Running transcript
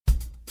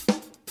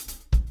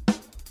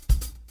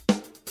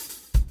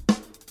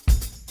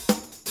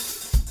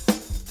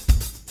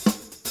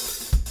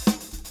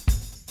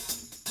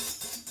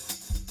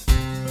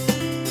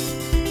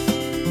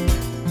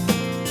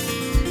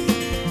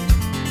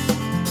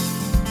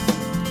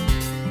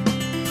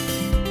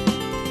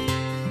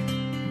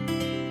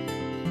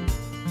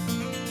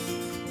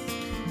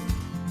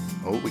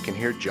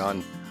hear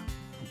John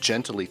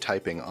gently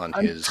typing on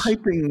I'm his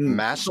typing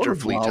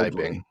masterfully sort of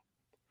loudly. typing.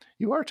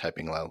 You are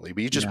typing loudly,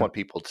 but you just want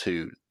people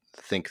to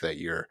think that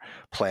you're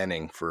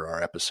planning for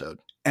our episode.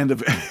 And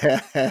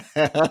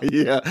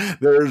yeah,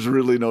 there's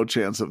really no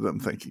chance of them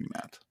thinking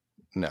that.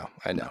 No,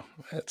 I know.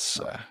 It's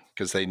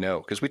because they know,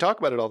 because we talk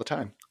about it all the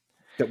time.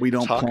 That we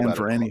don't plan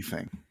for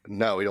anything.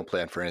 No, we don't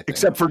plan for anything.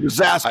 Except for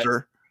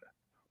disaster.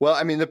 Well,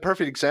 I mean, the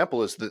perfect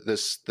example is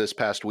this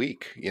past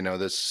week. You know,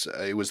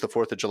 it was the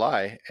 4th of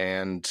July,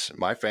 and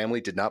my family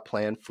did not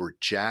plan for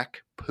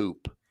jack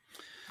poop.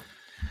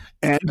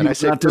 And I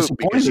say poop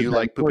because you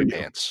like poopy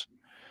pants.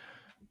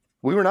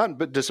 We were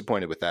not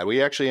disappointed with that.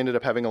 We actually ended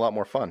up having a lot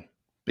more fun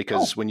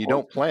because when you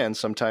don't plan,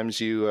 sometimes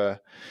you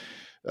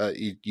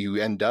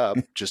end up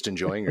just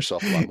enjoying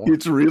yourself a lot more.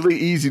 It's really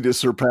easy to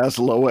surpass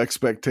low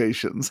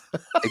expectations.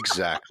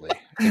 Exactly.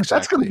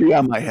 That's going to be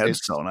on my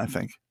headstone, I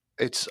think.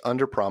 It's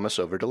under promise,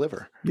 over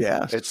deliver.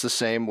 Yeah. It's the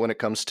same when it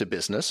comes to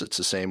business. It's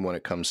the same when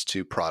it comes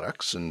to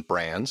products and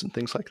brands and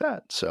things like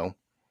that. So,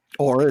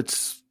 or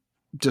it's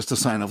just a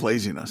sign of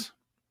laziness.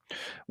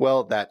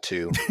 Well, that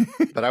too,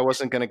 but I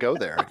wasn't going to go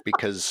there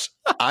because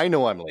I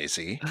know I'm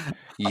lazy.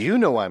 You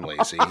know I'm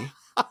lazy.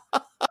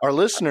 Our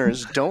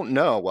listeners don't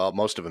know. Well,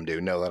 most of them do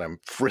know that I'm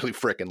really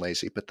freaking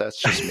lazy, but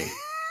that's just me.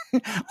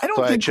 I don't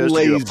think I chose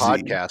lazy. to do a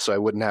podcast so I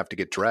wouldn't have to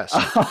get dressed.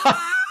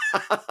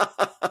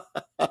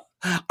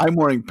 I'm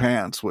wearing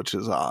pants, which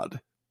is odd.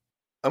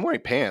 I'm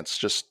wearing pants,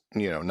 just,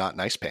 not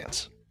nice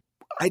pants.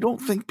 I don't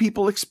think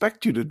people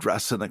expect you to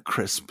dress in a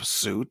crisp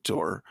suit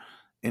or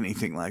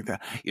anything like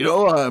that.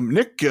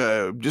 Nick,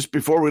 just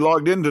before we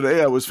logged in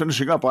today, I was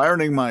finishing up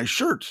ironing my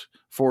shirt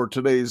for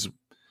today's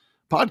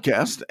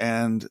podcast,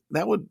 and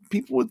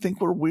people would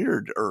think we're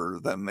weirder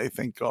than they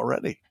think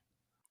already.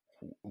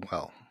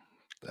 Well,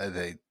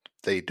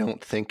 they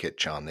don't think it,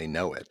 John. They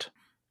know it.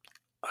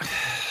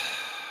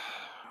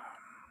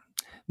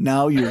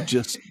 Now you're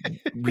just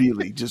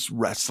really just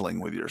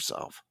wrestling with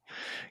yourself.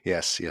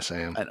 Yes, I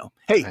am. I know.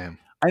 Hey,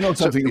 I know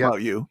something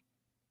about you.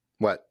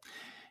 What?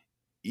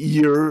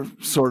 You're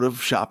sort of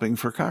shopping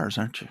for cars,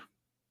 aren't you?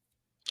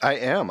 I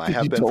am. I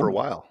have been for a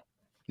while.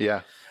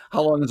 Yeah.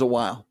 How long is a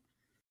while?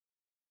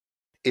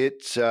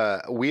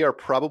 We are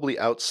probably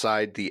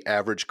outside the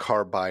average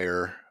car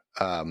buyer.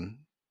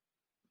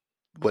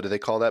 What do they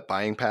call that?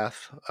 Buying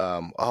path.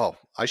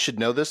 I should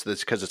know this.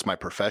 That's because it's my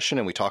profession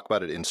and we talk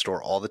about it in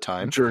store all the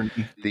time. Journey.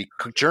 The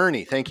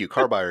journey. Thank you.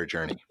 Car buyer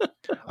journey.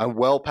 I'm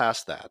well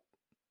past that.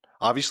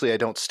 Obviously I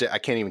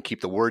can't even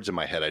keep the words in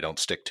my head. I don't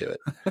stick to it.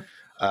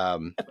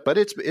 But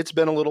it's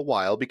been a little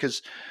while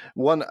because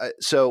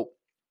so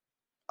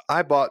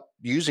I bought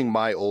using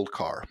my old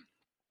car.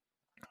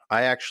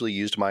 I actually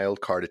used my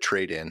old car to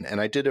trade in, and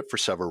I did it for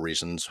several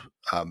reasons.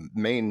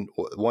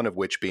 One of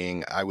which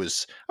being I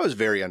was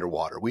very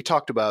underwater. We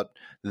talked about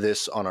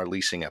this on our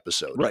leasing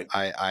episode. Right.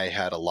 I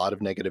had a lot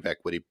of negative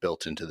equity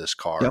built into this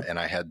car, and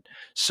I had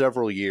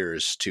several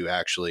years to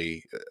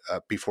actually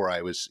before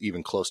I was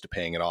even close to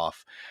paying it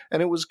off,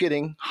 and it was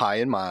getting high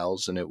in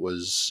miles, and it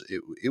was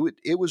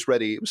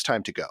ready. It was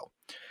time to go.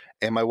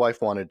 And my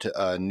wife wanted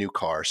a new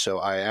car, so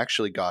I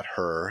actually got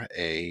her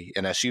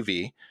an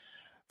SUV.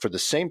 For the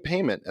same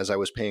payment as I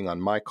was paying on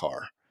my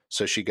car.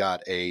 So she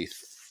got a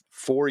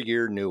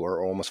 4-year newer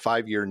or almost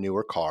 5-year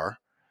newer car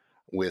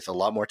with a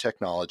lot more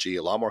technology,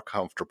 a lot more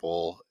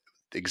comfortable,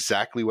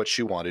 exactly what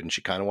she wanted. And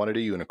she kind of wanted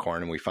a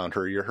unicorn, and we found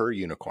her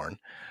unicorn.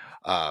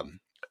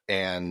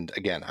 And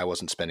again, I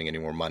wasn't spending any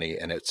more money,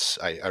 and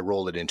I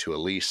rolled it into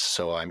a lease.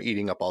 So I'm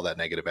eating up all that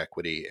negative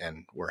equity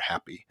and we're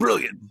happy.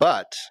 Brilliant.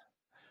 But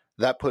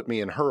that put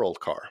me in her old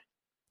car.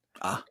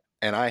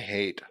 And I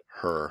hate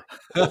her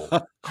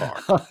old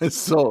car.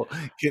 So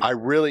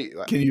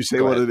can you say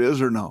what it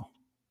is or no?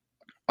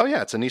 Oh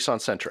yeah, it's a Nissan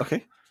Sentra.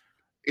 Okay.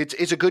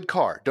 It's a good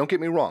car. Don't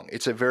get me wrong.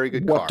 It's a very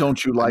good car. What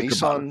don't you like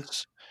about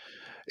it?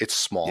 It's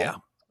small. Yeah.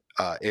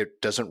 It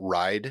doesn't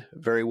ride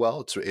very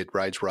well. It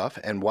rides rough.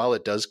 And while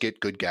it does get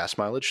good gas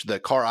mileage,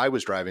 the car I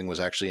was driving was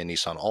actually a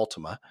Nissan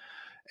Altima.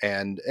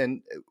 And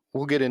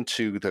we'll get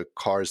into the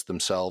cars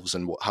themselves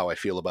and how I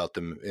feel about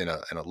them in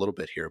a little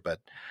bit here. But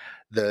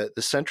the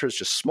Sentra is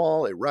just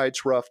small. It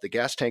rides rough. The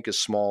gas tank is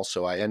small.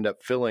 So I end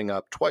up filling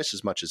up twice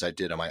as much as I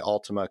did on my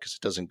Altima because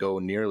it doesn't go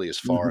nearly as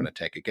far in a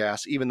tank of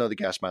gas, even though the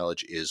gas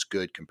mileage is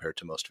good compared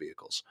to most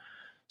vehicles.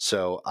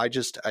 So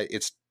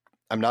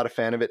I'm not a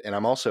fan of it. And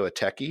I'm also a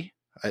techie.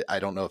 I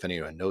don't know if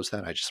anyone knows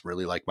that. I just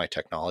really like my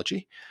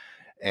technology.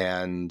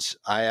 And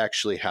I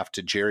actually have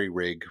to jerry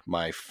rig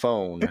my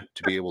phone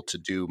to be able to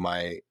do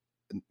my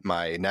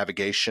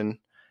navigation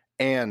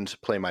and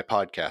play my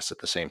podcast at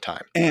the same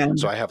time. And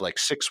so I have like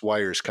 6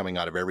 wires coming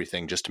out of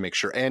everything just to make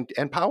sure and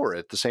power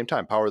at the same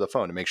time, power the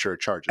phone to make sure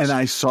it charges. And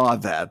I saw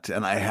that,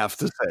 and I have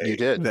to say you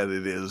did. That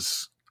it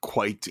is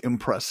quite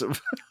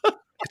impressive.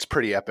 It's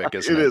pretty epic,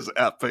 isn't it? It is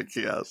epic,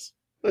 yes.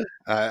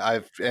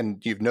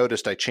 And you've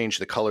noticed I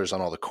changed the colors on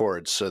all the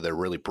cords so they're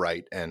really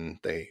bright and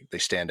they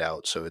stand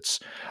out. So it's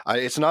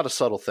not a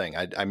subtle thing.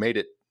 I made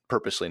it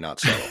purposely not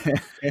subtle.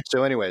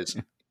 So anyways,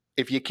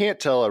 if you can't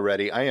tell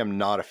already, I am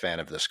not a fan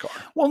of this car.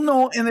 Well,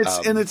 no, and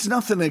it's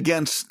nothing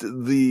against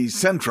the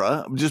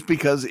Sentra, just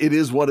because it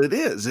is what it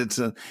is. It's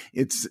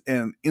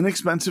an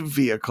inexpensive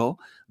vehicle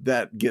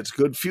that gets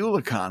good fuel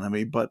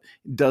economy, but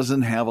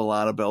doesn't have a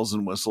lot of bells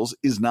and whistles.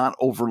 Is not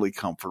overly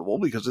comfortable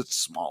because it's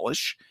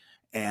smallish,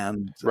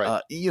 and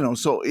Right.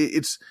 so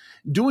it's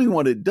doing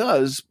what it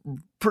does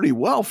pretty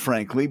well,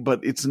 frankly, but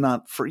it's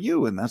not for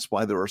you, and that's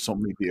why there are so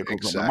many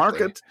vehicles on the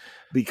market,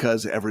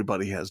 because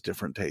everybody has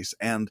different tastes.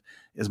 And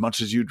as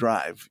much as you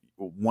drive,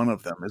 one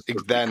of them is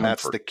Then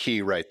that's the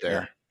key right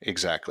there. Yeah.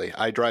 Exactly.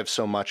 I drive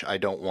so much, I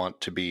don't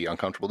want to be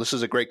uncomfortable. This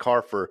is a great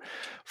car for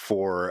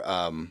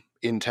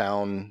in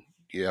town,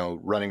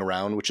 running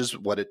around, which is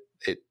what it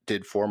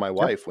did for my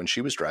wife when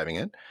she was driving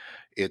it.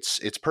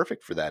 It's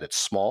perfect for that. It's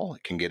small.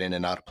 It can get in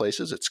and out of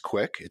places. It's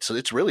quick.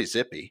 It's really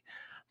zippy,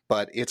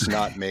 but it's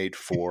not made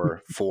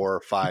for 4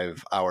 or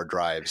 5 hour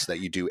drives that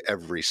you do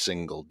every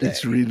single day.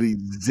 It's really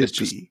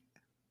zippy.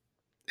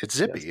 It's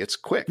zippy. Yes. It's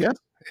quick. Yeah.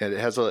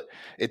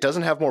 It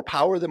doesn't have more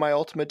power than my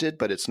Altima did,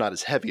 but it's not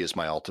as heavy as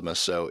my Altima.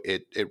 So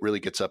it really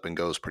gets up and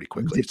goes pretty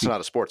quickly. Zippy. It's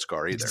not a sports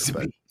car either,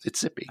 but it's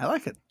zippy. I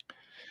like it.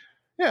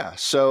 Yeah.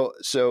 So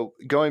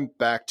going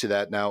back to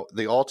that now,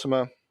 the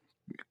Altima,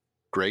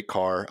 great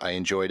car. I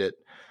enjoyed it.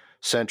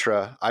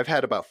 Sentra, I've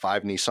had about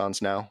 5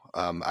 Nissans now.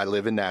 I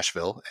live in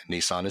Nashville, and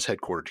Nissan is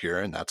headquartered here,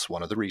 and that's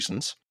one of the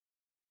reasons.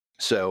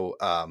 So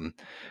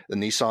the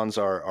Nissans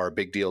are a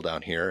big deal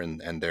down here,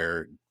 and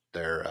they're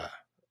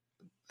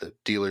the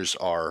dealers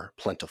are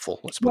plentiful.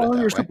 Let's put it that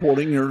way. You're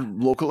supporting your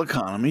local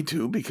economy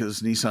too,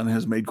 because Nissan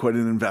has made quite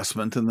an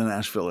investment in the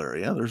Nashville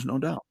area. There's no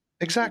doubt.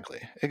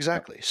 Exactly.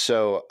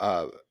 So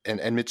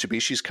and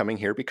Mitsubishi's coming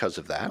here because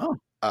of that.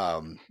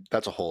 Oh.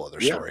 That's a whole other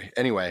story. Yeah.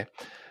 Anyway.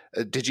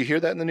 Did you hear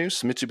that in the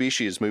news?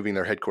 Mitsubishi is moving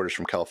their headquarters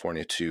from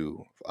California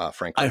to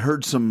Franklin. I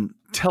heard some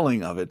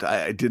telling of it.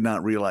 I did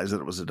not realize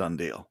that it was a done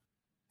deal.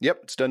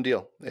 Yep, it's a done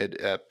deal.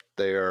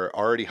 They are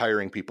already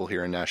hiring people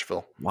here in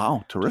Nashville.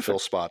 Wow, terrific. To fill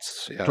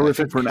spots. Yeah,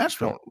 terrific for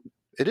Nashville.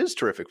 It is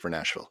terrific for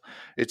Nashville.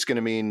 It's going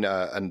to mean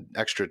an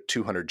extra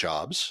 200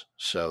 jobs.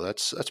 So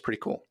that's pretty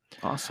cool.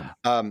 Awesome.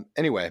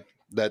 Anyway,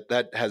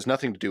 that has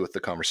nothing to do with the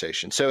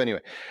conversation. So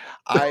anyway,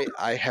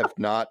 I have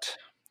not...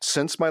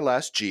 Since my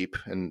last Jeep,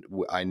 and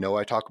I know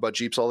I talk about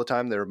Jeeps all the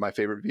time, they're my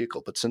favorite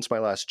vehicle, but since my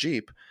last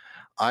Jeep,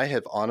 I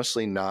have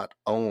honestly not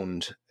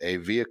owned a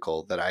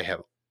vehicle that I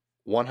have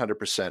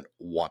 100%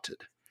 wanted.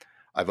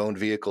 I've owned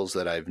vehicles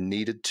that I've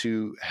needed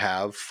to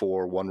have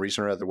for one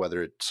reason or other,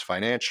 whether it's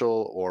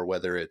financial or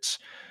whether it's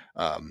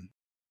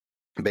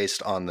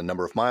based on the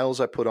number of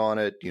miles I put on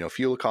it,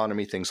 fuel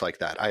economy, things like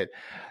that.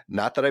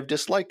 Not that I've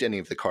disliked any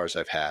of the cars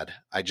I've had.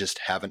 I just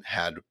haven't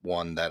had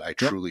one that I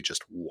truly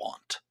just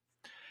want.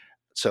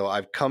 So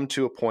I've come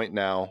to a point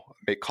now,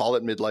 call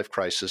it midlife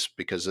crisis,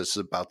 because this is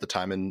about the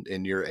time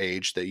in your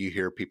age that you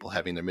hear people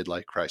having their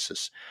midlife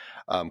crisis.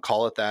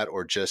 Call it that,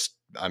 or just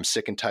I'm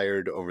sick and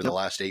tired over the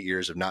last 8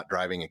 years of not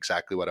driving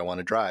exactly what I want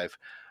to drive.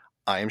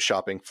 I am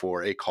shopping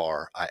for a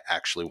car I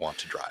actually want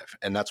to drive.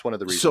 And that's one of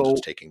the reasons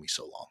it's taking me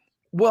so long.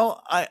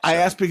 Well, I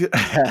asked because...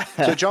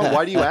 So, John,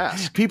 why do you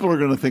ask? People are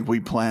going to think we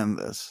planned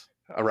this.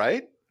 All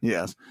right.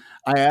 Yes.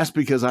 I asked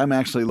because I'm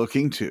actually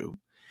looking to.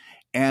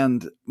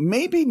 And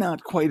maybe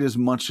not quite as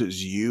much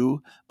as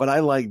you, but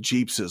I like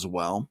Jeeps as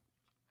well.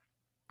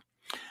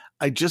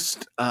 I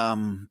just, I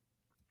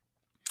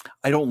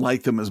don't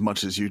like them as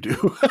much as you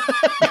do.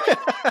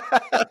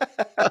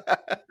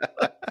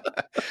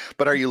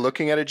 But are you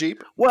looking at a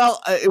Jeep?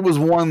 Well, it was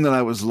one that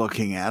I was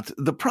looking at.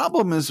 The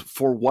problem is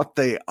for what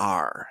they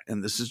are,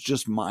 and this is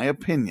just my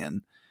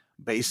opinion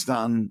based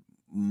on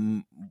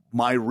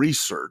my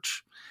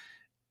research,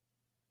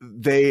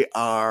 they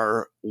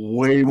are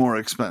way more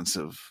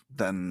expensive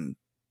than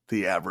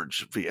the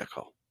average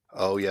vehicle.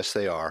 Oh, yes,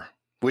 they are.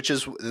 Which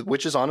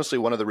is honestly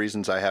one of the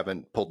reasons I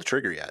haven't pulled the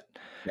trigger yet.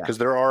 Because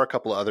there are a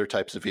couple of other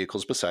types of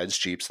vehicles besides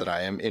Jeeps that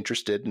I am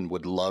interested and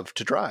would love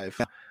to drive.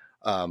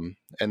 Yeah.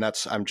 And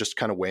I'm just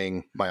kind of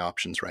weighing my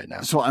options right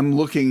now. So I'm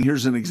looking,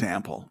 here's an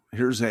example.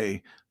 Here's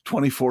a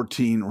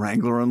 2014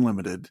 Wrangler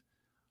Unlimited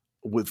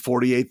with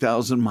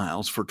 48,000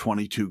 miles for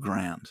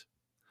 $22,000.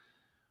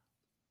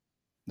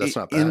 That's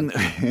not bad. In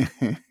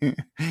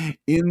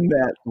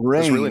that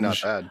range, it's really not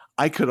bad.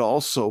 I could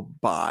also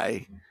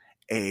buy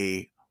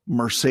a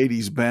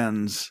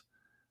Mercedes-Benz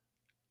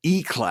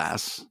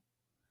E-Class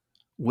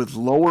with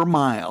lower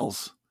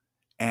miles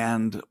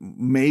and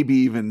maybe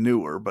even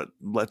newer, but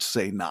let's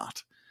say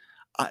not.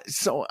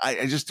 So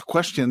I just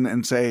question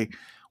and say,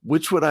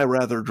 which would I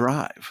rather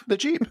drive? The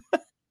Jeep.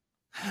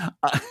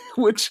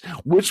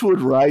 Which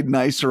would ride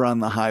nicer on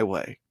the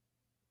highway?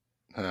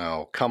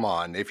 Oh, come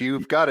on. If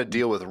you've got to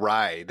deal with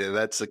ride,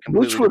 that's a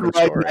completely Which would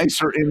different ride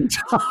story. Nicer in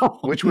town?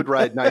 Which would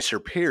ride nicer,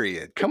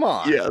 period. Come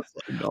on. Yes.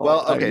 I know,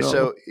 well, okay,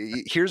 so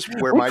here's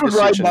where my decision... Which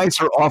would ride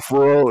nicer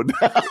off-road?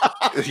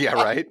 Yeah,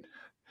 right?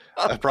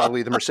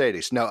 Probably the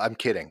Mercedes. No, I'm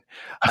kidding.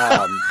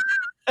 I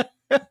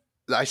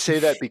say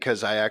that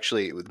because I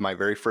actually, with my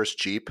very first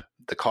Jeep,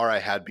 the car I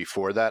had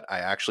before that, I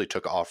actually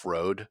took off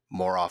road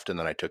more often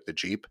than I took the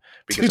Jeep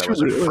because Did I you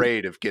was really?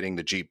 afraid of getting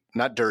the Jeep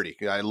not dirty.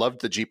 I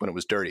loved the Jeep when it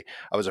was dirty.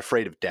 I was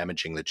afraid of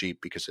damaging the Jeep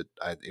because it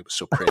was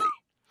so pretty.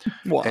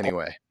 Wow.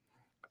 Anyway,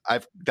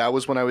 that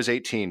was when I was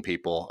 18.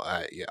 People,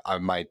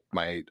 my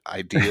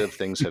idea of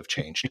things have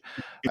changed.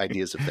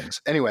 Ideas of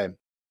things. Anyway,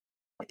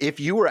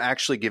 if you were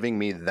actually giving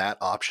me that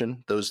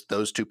option,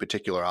 those two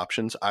particular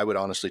options, I would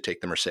honestly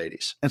take the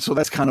Mercedes. And so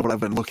that's kind of what I've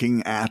been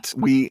looking at.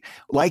 We,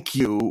 like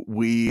you,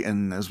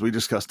 and as we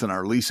discussed in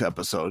our lease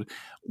episode,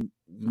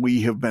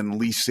 we have been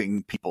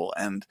leasing people,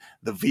 and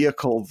the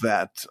vehicle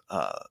that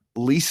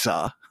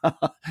Lisa,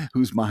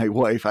 who's my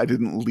wife, I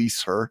didn't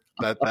lease her.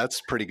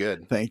 That's pretty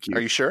good. Thank you.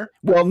 Are you sure?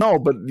 Well, no,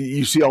 but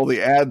you see all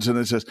the ads and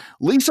it says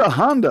Lisa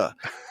Honda.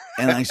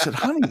 And I said,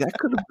 honey, that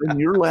could have been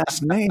your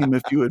last name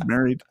if you had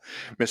married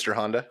Mr.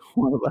 Honda.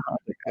 One of the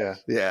Honda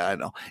guys. Yeah, I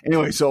know.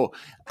 Anyway, so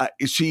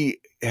she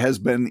has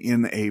been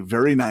in a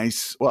very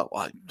nice, well,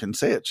 I can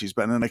say it. She's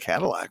been in a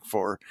Cadillac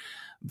for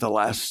the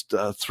last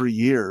 3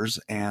 years,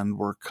 and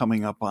we're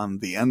coming up on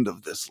the end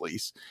of this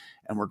lease,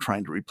 and we're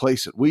trying to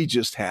replace it. We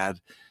just had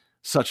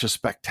such a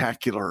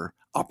spectacular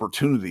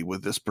opportunity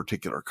with this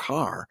particular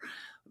car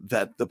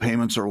that the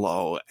payments are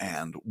low,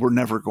 and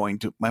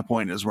my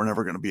point is we're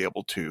never going to be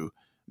able to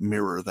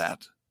mirror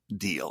that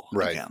deal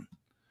again.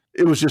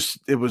 It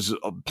was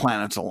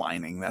planets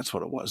aligning. That's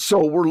what it was.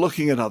 So we're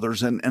looking at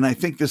others, and I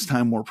think this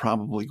time we're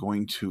probably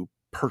going to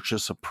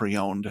purchase a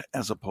pre-owned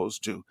as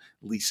opposed to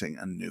leasing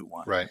a new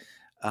one. Right.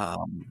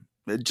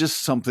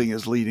 Just something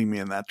is leading me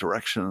in that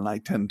direction, and I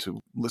tend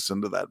to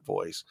listen to that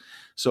voice.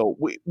 So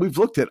we've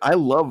looked at. I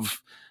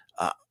love.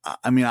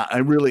 I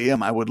really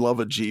am. I would love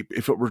a Jeep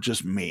if it were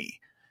just me,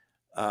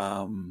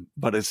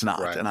 but it's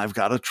not. Right. And I've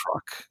got a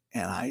truck,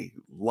 and I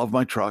love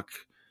my truck.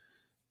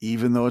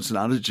 Even though it's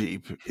not a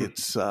Jeep,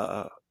 it's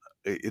a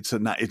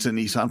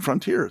Nissan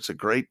Frontier. It's a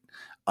great.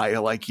 I,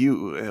 like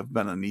you, have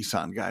been a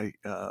Nissan guy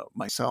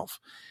myself.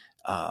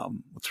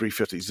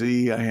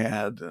 350Z I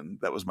had, and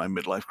that was my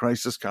midlife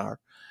crisis car.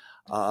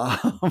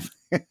 And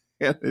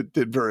it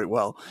did very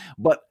well.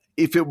 But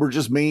if it were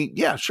just me,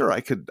 yeah, sure,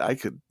 I could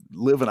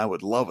live, and I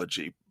would love a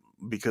Jeep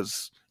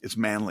because it's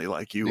manly,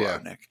 like you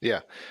are, Nick. Yeah.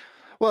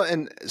 Well,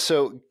 and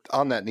so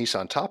on that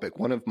Nissan topic,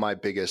 one of my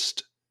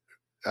biggest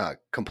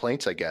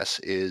complaints, I guess,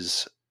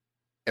 is,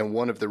 and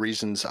one of the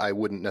reasons I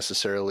wouldn't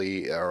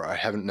necessarily, or I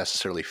haven't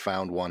necessarily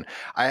found one.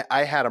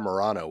 I had a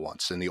Murano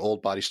once, in the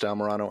old body style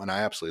Murano, and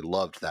I absolutely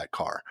loved that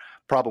car.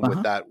 Problem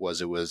with that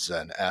was it was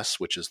an S,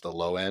 which is the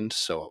low end.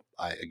 So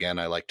I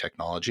like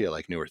technology. I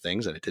like newer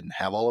things, and it didn't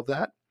have all of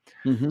that.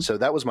 Mm-hmm. So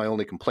that was my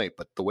only complaint,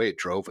 but the way it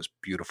drove was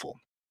beautiful.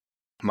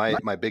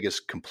 My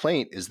biggest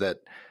complaint is that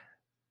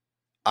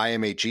I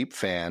am a Jeep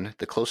fan.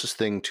 The closest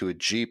thing to a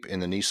Jeep in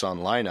the Nissan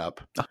lineup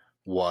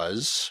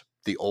was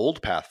the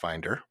old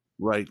Pathfinder,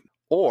 right?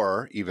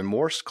 Or even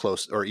more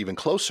close, or even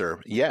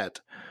closer yet,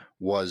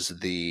 was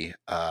the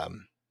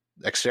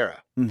Xterra,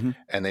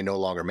 and they no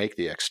longer make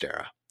the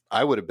Xterra.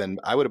 I would have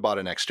bought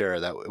an Xterra.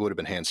 That would have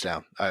been hands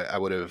down. I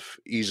would have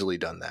easily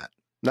done that.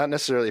 Not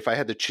necessarily if I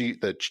had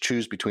to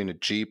choose between a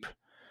Jeep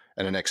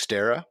and an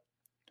Xterra.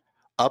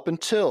 Up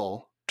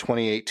until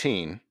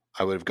 2018,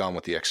 I would have gone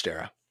with the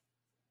Xterra.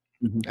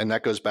 And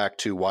that goes back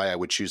to why I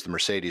would choose the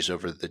Mercedes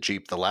over the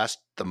Jeep. The last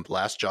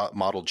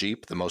model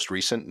Jeep, the most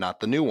recent, not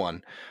the new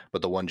one,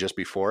 but the one just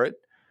before it,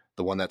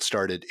 the one that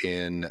started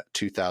in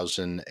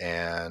 2007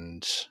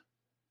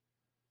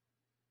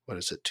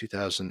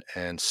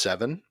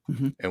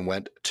 and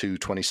went to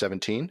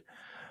 2017.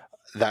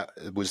 That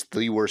was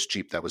the worst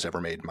Jeep that was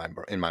ever made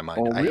in my mind.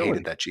 Oh, really? I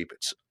hated that Jeep.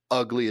 It's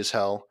ugly as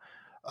hell.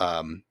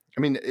 I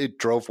mean, it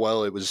drove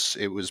well. It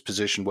was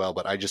positioned well,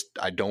 but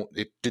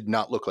it did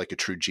not look like a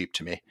true Jeep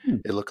to me.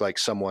 It looked like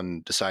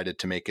someone decided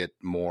to make it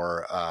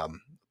more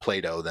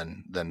Play-Doh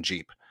than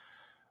Jeep.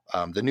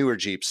 The newer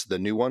Jeeps, the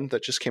new one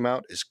that just came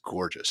out, is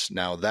gorgeous.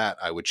 Now that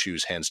I would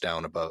choose hands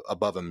down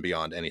above and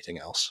beyond anything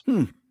else.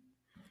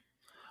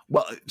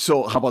 Well,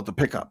 so how about the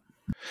pickup?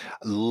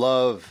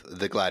 Love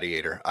the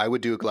Gladiator. I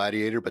would do a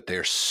Gladiator, but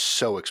they're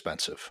so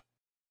expensive.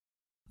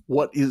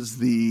 What is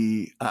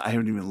I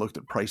haven't even looked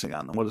at pricing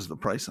on them. What is the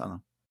price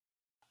on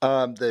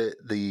them?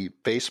 The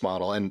base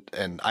model,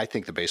 and I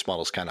think the base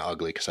model is kind of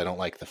ugly because I don't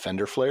like the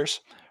fender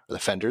flares, or the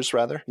fenders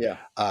rather. Yeah.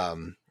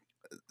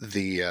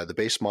 The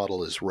base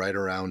model is right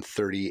around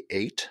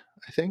 38,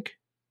 I think.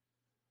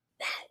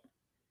 Wow.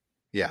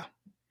 Yeah.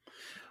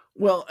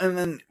 Well, and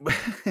then,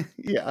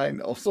 yeah, I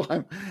know. So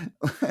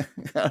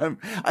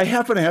I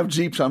happen to have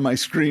Jeeps on my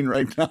screen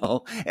right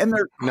now, and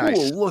they're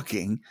cool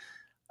looking.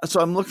 So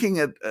I'm looking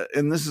at,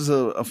 and this is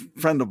a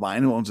friend of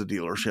mine who owns a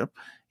dealership.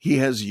 He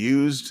has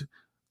used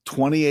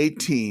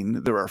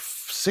 2018. There are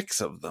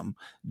 6 of them.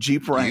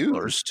 Jeep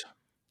Wranglers,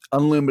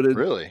 unlimited,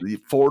 really,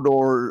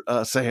 4-door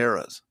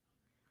Saharas.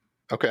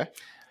 Okay.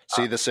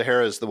 See, the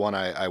Sahara is the one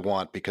I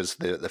want because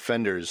the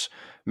fenders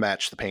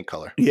match the paint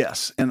color.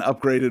 Yes, and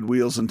upgraded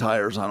wheels and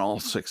tires on all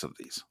 6 of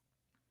these.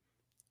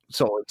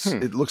 So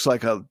it looks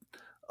like a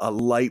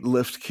light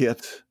lift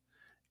kit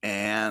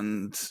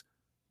and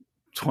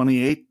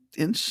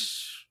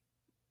 28-inch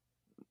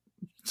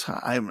it's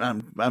high.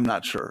 I'm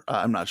not sure.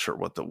 I'm not sure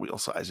what the wheel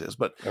size is,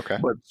 but Okay.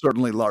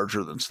 certainly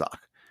larger than stock.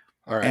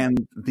 All right.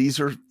 And these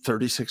are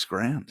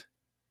 $36,000.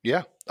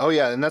 Yeah. Oh,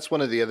 yeah. And that's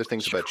one of the other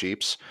things about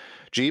Jeeps.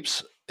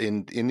 Jeeps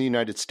in the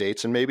United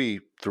States, and maybe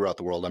throughout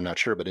the world, I'm not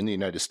sure, but in the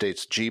United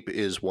States, Jeep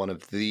is one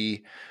of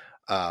the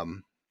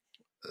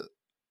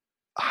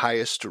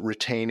highest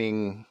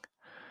retaining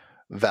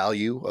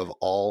value of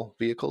all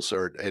vehicles,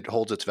 or it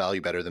holds its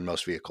value better than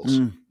most vehicles.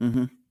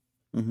 Mm-hmm.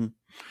 Mm-hmm.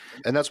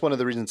 And that's one of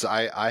the reasons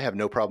I have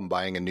no problem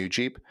buying a new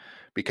Jeep,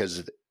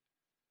 because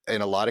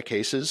in a lot of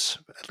cases,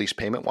 at least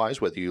payment wise,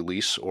 whether you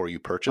lease or you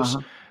purchase,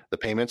 the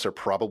payments are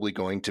probably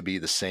going to be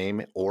the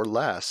same or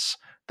less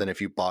than if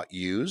you bought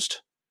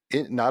used.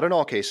 Not in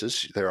all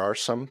cases. There are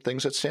some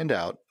things that stand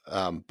out.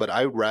 But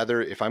I would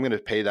rather, if I'm going to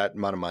pay that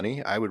amount of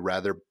money, I would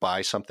rather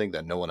buy something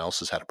that no one else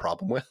has had a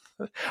problem with.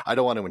 I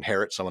don't want to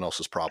inherit someone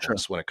else's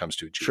problems when it comes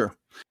to a Jeep. Sure.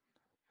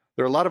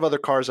 There are a lot of other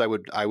cars I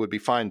would be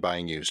fine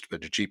buying used,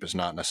 but a Jeep is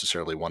not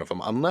necessarily one of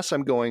them, unless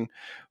I'm going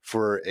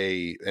for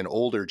an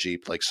older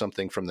Jeep, like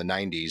something from the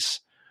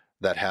 90s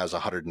that has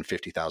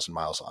 150,000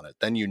 miles on it.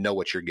 Then you know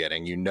what you're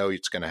getting. You know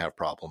it's going to have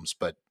problems,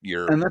 but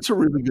and that's a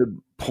really good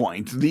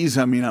point. These,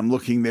 I mean, I'm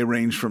looking, they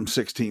range from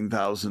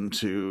 16,000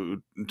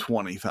 to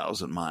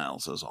 20,000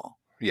 miles is all.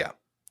 Yeah.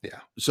 Yeah.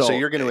 So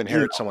you're going to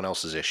inherit someone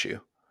else's issue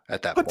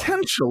at that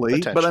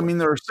potentially, point. But I mean,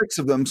 there are 6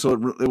 of them, so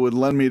it would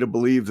lend me to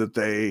believe that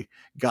they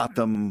got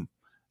them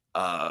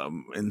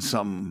in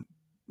some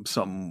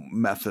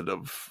method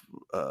of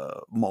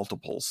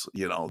multiples.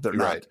 You know, they're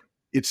not. Right.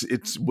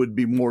 It's would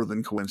be more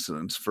than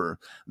coincidence for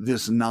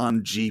this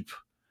non-Jeep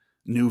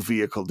new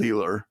vehicle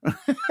dealer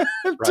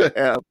to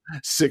have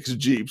 6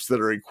 Jeeps that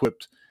are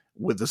equipped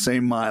with the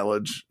same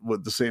mileage,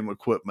 with the same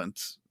equipment.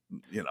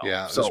 You know,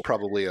 yeah. So it's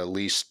probably a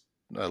lease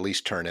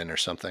turn in or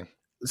something.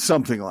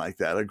 Something like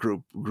that, a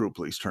group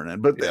lease turn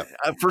in. But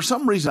for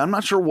some reason, I'm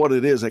not sure what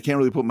it is. I can't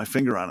really put my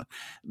finger on it.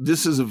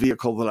 This is a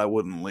vehicle that I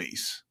wouldn't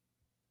lease.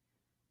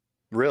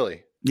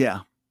 Really? Yeah.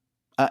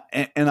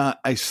 And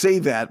I say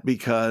that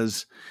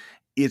because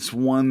it's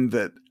one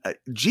that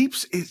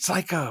Jeeps, it's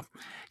like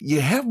you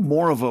have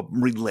more of a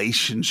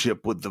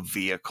relationship with the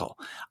vehicle.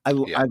 I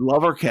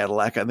love our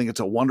Cadillac. I think it's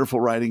a wonderful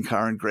riding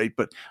car and great,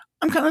 but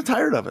I'm kind of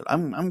tired of it.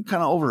 I'm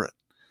kind of over it.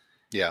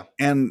 Yeah.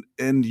 And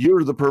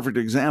you're the perfect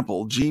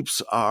example.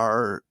 Jeeps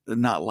are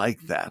not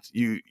like that.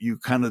 You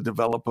kind of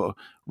develop a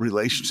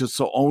relationship.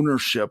 So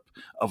ownership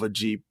of a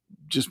Jeep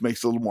just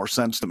makes a little more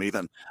sense to me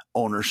than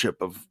ownership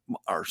of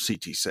our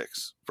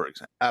CT6, for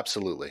example.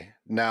 Absolutely.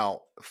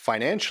 Now,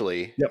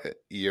 financially,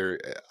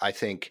 I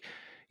think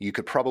you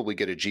could probably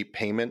get a Jeep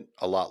payment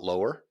a lot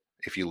lower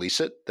if you lease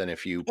it than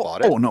if you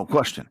bought it. Oh, no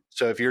question.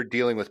 So if you're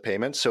dealing with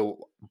payments,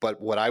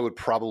 but what I would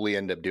probably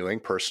end up doing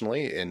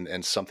personally,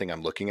 and something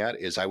I'm looking at,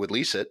 is I would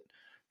lease it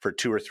for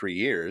 2 or 3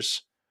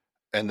 years,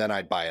 and then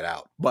I'd buy it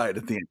out. Buy it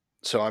at the end.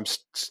 So I'm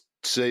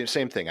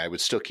same thing. I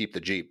would still keep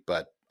the Jeep,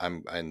 but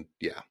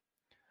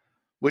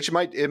which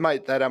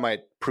I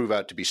might prove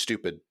out to be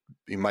stupid.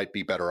 You might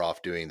be better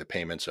off doing the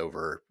payments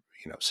over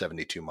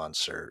 72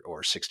 months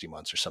or 60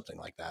 months or something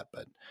like that.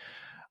 But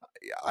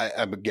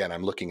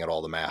I'm looking at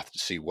all the math to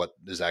see what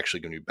is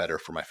actually going to be better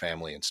for my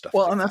family and stuff.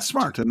 Well, and that's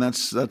smart, and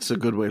that's a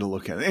good way to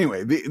look at it.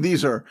 Anyway,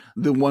 these are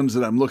the ones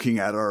that I'm looking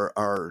at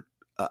are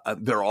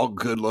they're all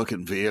good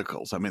looking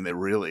vehicles. I mean, they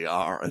really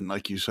are. And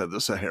like you said, the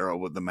Sahara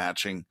with the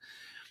matching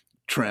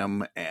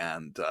trim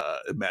and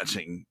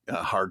matching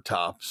hard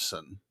tops,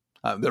 and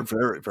they're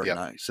very, very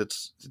nice.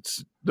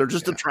 They're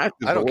just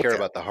attractive. I don't care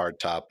about the hard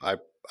top.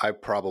 I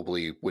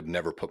probably would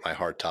never put my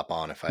hard top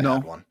on if I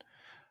had one.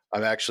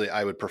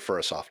 I would prefer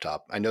a soft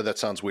top. I know that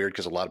sounds weird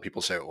because a lot of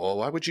people say, well,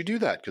 why would you do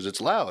that? Because it's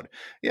loud.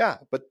 Yeah,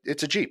 but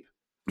it's a Jeep.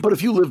 But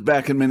if you lived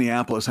back in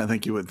Minneapolis, I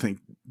think you would think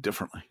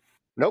differently.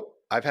 Nope.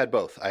 I've had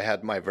both. I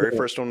had my very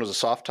first one was a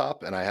soft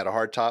top, and I had a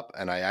hard top,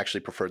 and I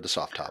actually preferred the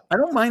soft top. I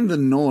don't mind the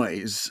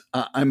noise.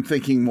 I'm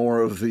thinking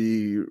more of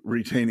the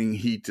retaining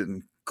heat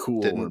and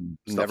cool.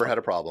 Never had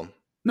a problem.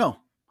 No.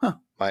 Huh.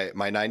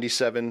 My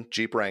 97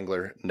 Jeep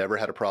Wrangler never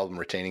had a problem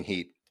retaining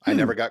heat. I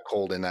never got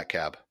cold in that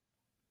cab.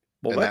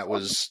 Well,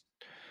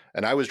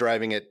 and I was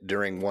driving it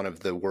during one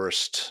of the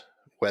worst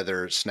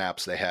weather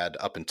snaps they had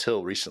up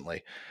until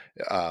recently.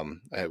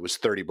 It was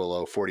 30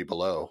 below, 40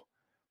 below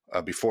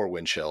before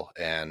wind chill,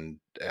 and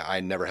I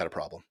never had a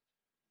problem.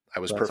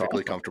 I was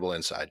perfectly comfortable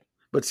inside.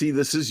 But see,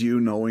 this is you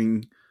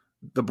knowing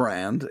the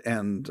brand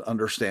and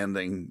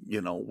understanding,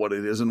 what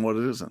it is and what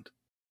it isn't.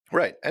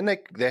 Right. And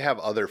they have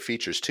other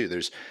features too.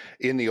 There's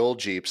in the old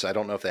Jeeps, I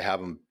don't know if they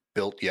have them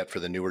built yet for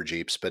the newer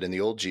Jeeps, but in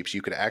the old Jeeps,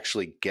 you could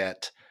actually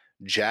get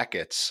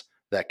jackets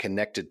that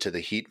connected to the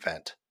heat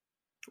vent.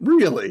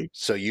 Really?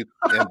 So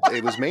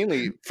it was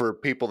mainly for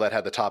people that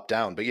had the top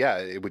down, but yeah,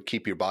 it would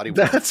keep your body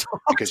warm. That's awesome.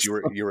 Because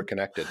you were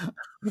connected.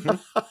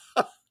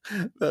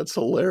 That's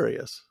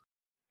hilarious.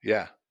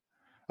 Yeah.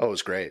 Oh, it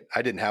was great.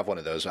 I didn't have one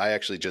of those. I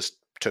actually just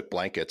took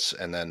blankets,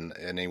 and then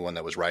anyone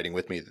that was riding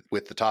with me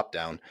with the top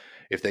down,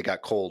 if they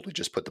got cold, we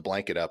just put the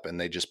blanket up, and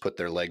they just put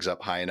their legs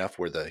up high enough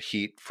where the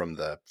heat from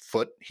the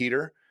foot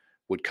heater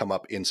would come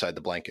up inside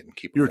the blanket and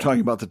keep. You were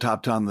talking about the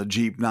top down the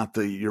Jeep, not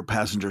your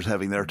passengers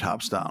having their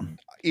tops down.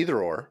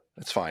 Either or,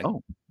 it's fine.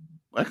 Oh,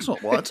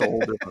 excellent. Well, that's a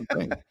whole different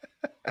thing.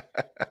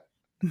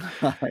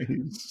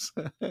 Nice.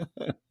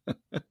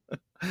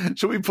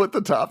 Should we put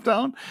the top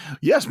down?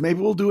 Yes,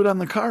 maybe we'll do it on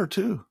the car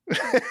too.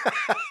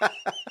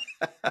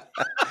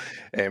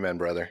 Amen,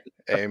 brother.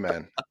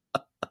 Amen.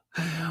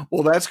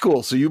 Well, that's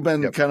cool. So you've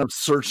been kind of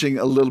searching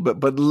a little bit,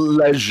 but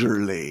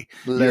leisurely.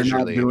 You're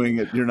not doing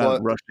it. You're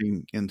not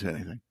rushing into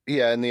anything.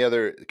 Yeah. And the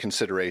other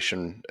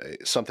consideration,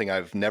 something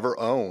I've never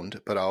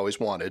owned, but I always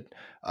wanted.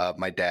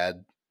 My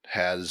dad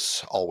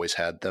has always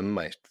had them.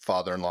 My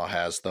father-in-law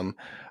has them.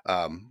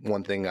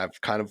 One thing I've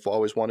kind of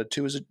always wanted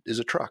to is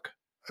a truck.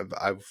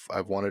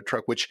 I've wanted a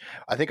truck, which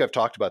I think I've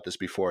talked about this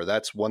before.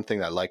 That's one thing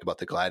that I like about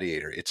the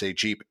Gladiator. It's a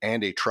Jeep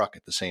and a truck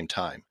at the same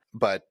time.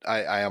 But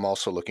I am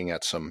also looking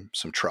at some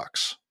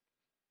trucks.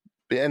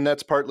 And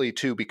that's partly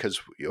too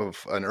because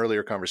of an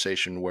earlier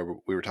conversation where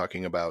we were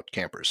talking about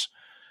campers.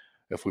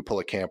 If we pull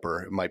a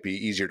camper, it might be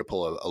easier to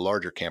pull a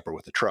larger camper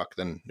with a truck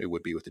than it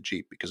would be with a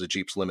Jeep, because a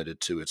Jeep's limited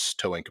to its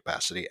towing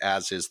capacity,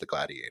 as is the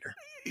Gladiator.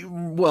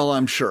 Well,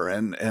 I'm sure.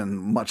 And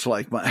much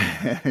like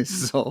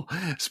so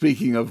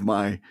speaking of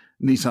my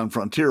Nissan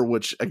Frontier,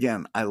 which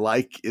again, I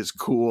like, is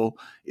cool.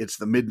 It's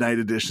the midnight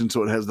edition.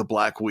 So it has the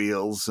black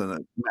wheels and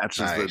it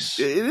matches. Nice.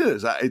 It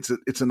is.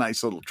 It's a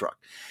nice little truck.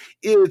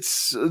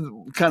 It's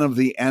kind of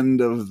the end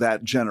of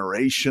that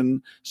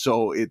generation.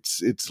 So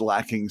it's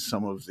lacking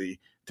some of the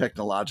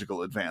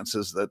technological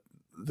advances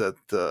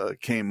that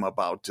came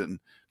about in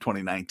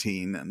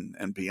 2019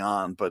 and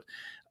beyond. But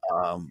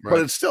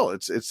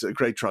it's a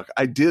great truck.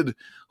 I did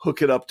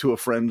hook it up to a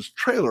friend's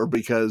trailer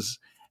because,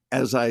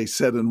 as I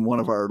said in one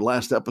of our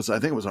last episodes, I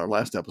think it was our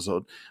last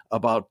episode,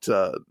 about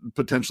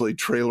potentially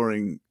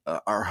trailering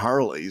our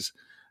Harleys,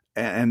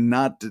 and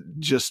not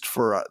just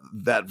for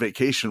that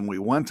vacation we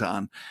went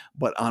on,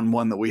 but on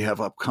one that we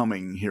have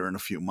upcoming here in a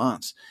few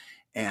months.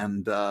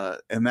 And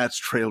that's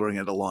trailering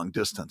at a long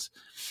distance.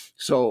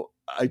 So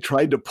I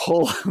tried to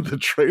pull the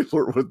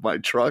trailer with my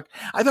truck.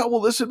 I thought,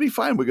 well, this would be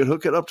fine. We could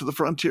hook it up to the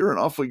Frontier and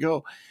off we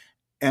go.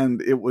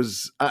 And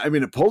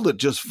it pulled it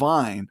just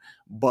fine,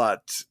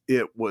 but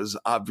it was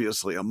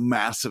obviously a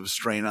massive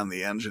strain on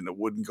the engine. It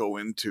wouldn't go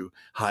into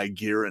high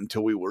gear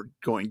until we were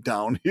going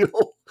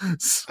downhill.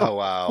 So, oh,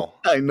 wow.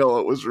 I know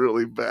it was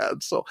really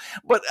bad. So,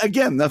 but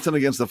again, nothing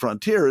against the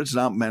Frontier. It's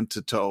not meant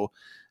to tow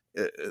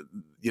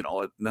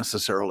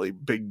necessarily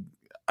big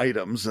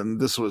items. And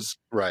this was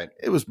right.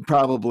 It was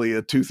probably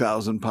a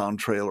 2,000-pound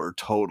trailer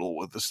total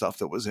with the stuff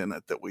that was in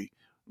it that we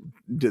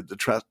did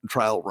the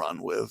trial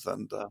run with.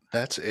 And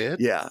that's it.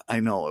 Yeah,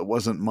 I know it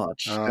wasn't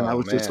much. Oh, and I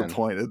was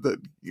disappointed that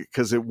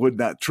because it would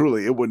not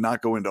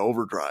go into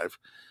overdrive.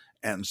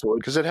 And so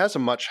because it has a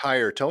much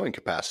higher towing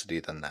capacity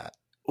than that.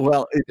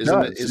 Well,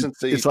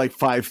 it's like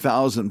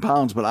 5,000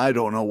 pounds, but I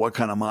don't know what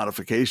kind of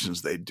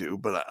modifications they do.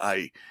 But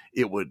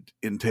it would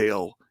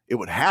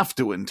have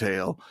to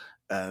entail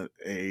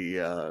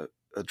a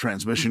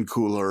transmission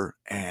cooler,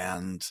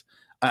 and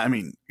I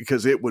mean,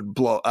 because it would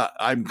blow.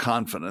 I'm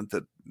confident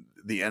that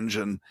the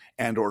engine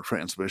and or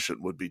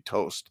transmission would be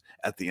toast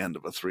at the end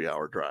of a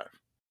 3-hour drive.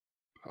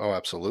 Oh,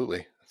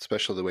 absolutely.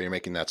 Especially the way you're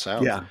making that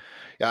sound. Yeah.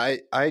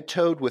 I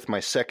towed with my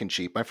second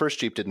Jeep. My first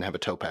Jeep didn't have a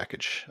tow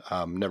package.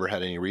 Never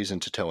had any reason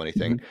to tow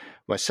anything. Mm-hmm.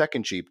 My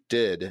second Jeep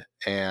did,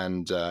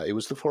 and it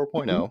was the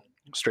 4.0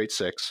 straight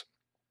six.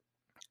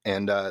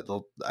 And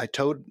I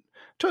towed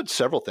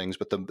several things,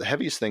 but the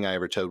heaviest thing I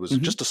ever towed was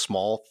just a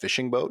small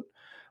fishing boat,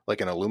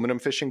 like an aluminum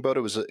fishing boat.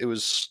 It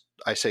was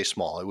I say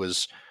small. It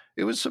was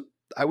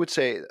I would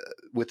say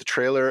with the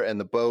trailer and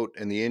the boat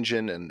and the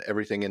engine and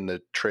everything in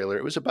the trailer,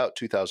 it was about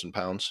 2,000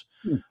 pounds.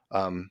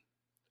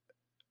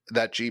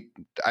 That Jeep,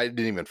 I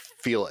didn't even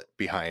feel it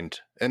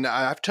behind. And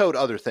I've towed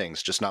other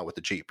things, just not with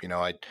the Jeep.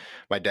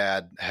 My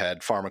dad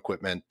had farm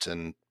equipment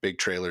and big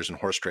trailers and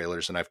horse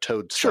trailers, and I've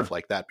towed stuff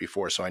like that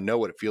before. So I know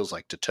what it feels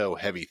like to tow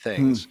heavy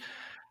things.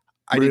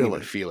 I didn't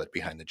even feel it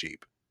behind the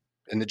Jeep.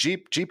 And the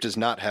Jeep does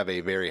not have a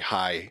very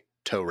high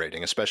tow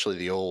rating, especially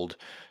the old,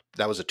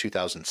 that was a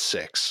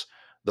 2006.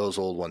 Those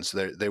old ones,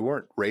 they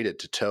weren't rated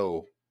to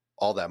tow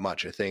all that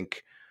much. I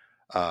think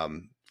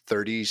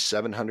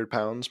 3,700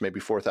 pounds, maybe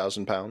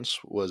 4,000 pounds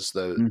was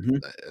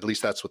at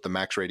least that's what the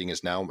max rating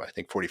is now. I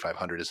think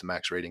 4,500 is the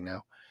max rating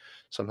now,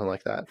 something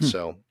like that.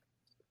 So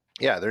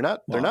yeah, they're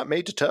not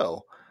made to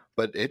tow,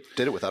 but it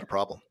did it without a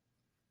problem.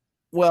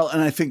 Well,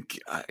 and I think,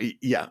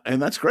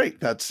 and that's great.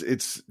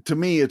 To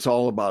me, it's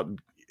all about,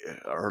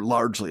 or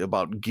largely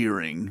about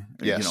gearing.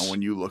 Yes.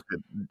 When you look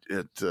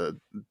at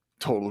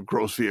total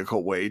gross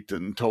vehicle weight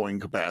and towing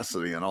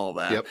capacity and all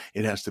that,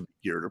 it has to be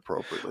geared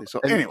appropriately. So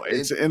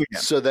anyway,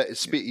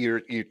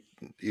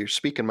 you're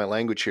speaking my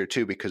language here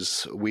too,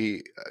 because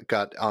we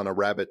got on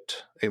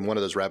in one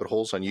of those rabbit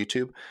holes on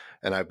YouTube,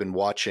 and I've been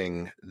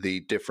watching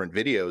the different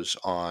videos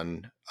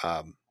on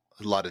a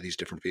lot of these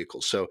different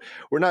vehicles. So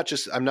I'm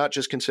not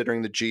just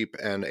considering the Jeep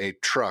and a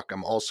truck.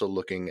 I'm also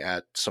looking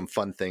at some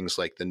fun things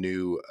like the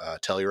new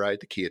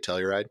Telluride, the Kia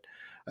Telluride.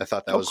 I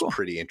thought that was cool.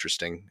 Pretty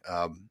interesting.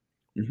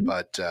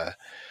 But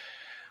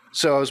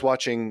So I was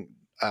watching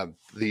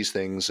these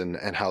things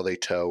and how they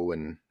tow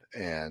and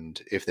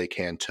if they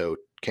can tow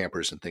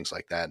campers and things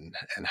like that and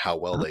how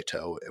well they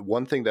tow.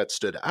 One thing that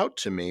stood out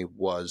to me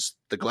was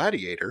the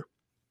Gladiator,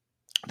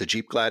 the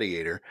Jeep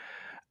Gladiator,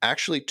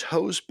 actually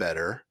tows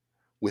better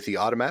with the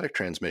automatic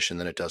transmission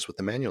than it does with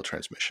the manual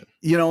transmission.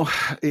 You know,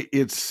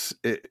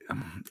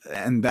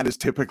 and that is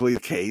typically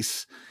the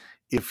case.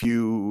 If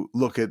you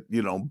look at,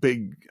 you know,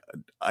 big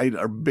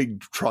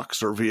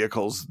trucks or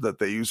vehicles that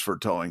they use for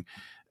towing,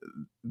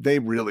 they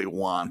really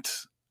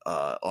want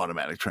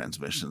automatic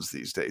transmissions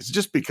these days,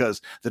 just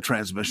because the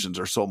transmissions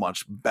are so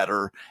much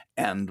better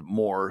and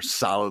more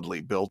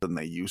solidly built than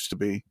they used to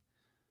be.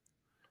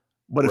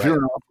 But if you're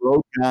an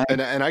off-road guy,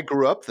 and I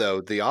grew up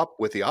though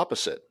with the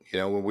opposite. You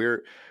know,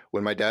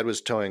 when my dad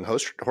was towing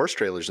horse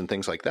trailers and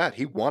things like that,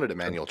 he wanted a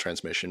manual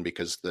transmission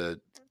because the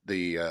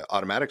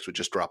automatics would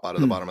just drop out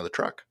of the bottom of the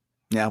truck.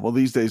 Yeah, well,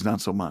 these days not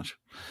so much.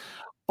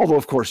 Although,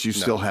 of course, you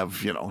still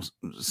have, you know,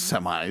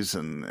 semis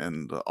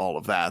and all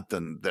of that,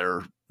 then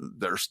they're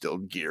still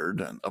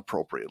geared and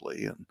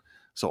appropriately and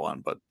so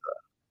on. But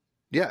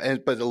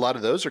but a lot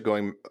of those are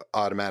going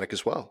automatic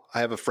as well. I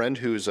have a friend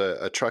who's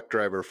a truck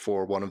driver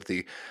for one of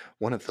the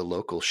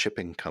local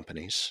shipping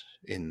companies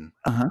in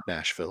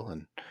Nashville,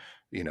 and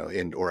you know,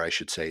 or I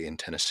should say in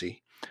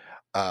Tennessee.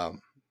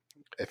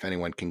 If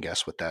anyone can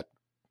guess what that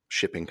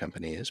shipping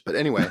company is, but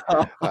anyway,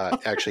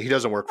 actually, he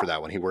doesn't work for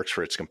that one. He works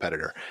for its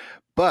competitor.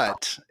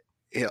 But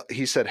you know,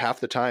 he said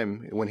half the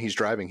time when he's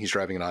driving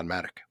an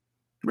automatic.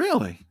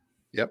 Really?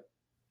 Yep.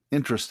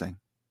 Interesting.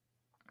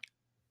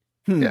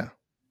 Yeah.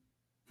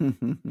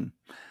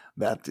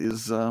 That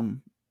is,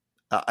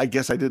 I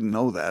guess I didn't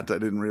know that. I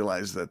didn't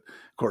realize that.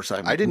 Of course,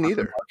 I didn't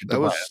either.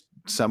 That was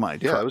semi.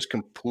 Yeah, that was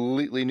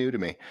completely new to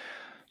me.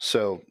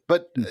 So,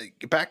 but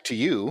back to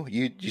you.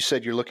 You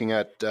said you're looking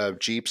at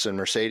Jeeps and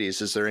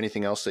Mercedes. Is there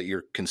anything else that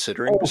you're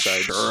considering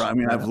besides? Sure. I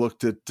mean, I've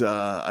looked at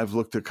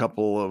a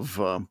couple of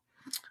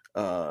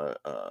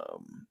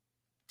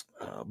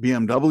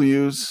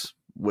BMWs,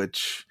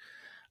 which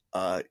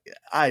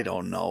I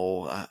don't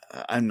know.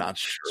 I'm not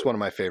sure. It's one of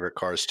my favorite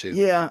cars too.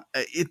 Yeah,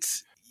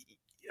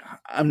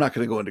 I'm not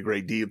going to go into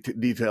great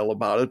detail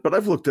about it, but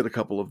I've looked at a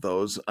couple of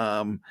those.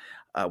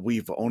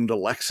 We've owned a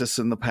Lexus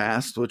in the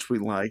past, which we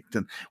liked,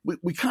 and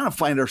we kind of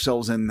find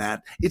ourselves in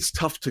that. It's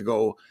tough to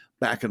go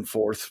back and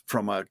forth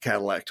from a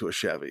Cadillac to a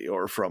Chevy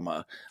or from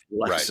a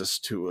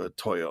Lexus to a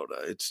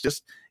Toyota.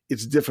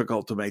 It's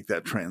difficult to make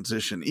that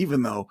transition,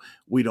 even though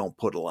we don't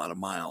put a lot of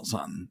miles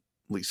on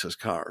Lisa's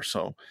car.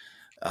 So,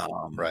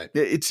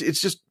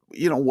 it's just,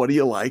 you know, what do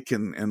you like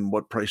and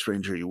what price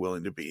range are you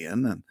willing to be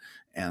in?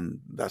 And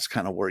that's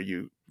kind of where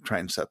you try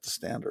and set the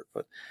standard.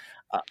 But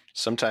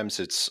sometimes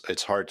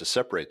it's hard to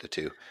separate the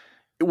two.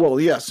 Well,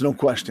 yes, no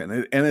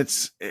question.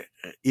 It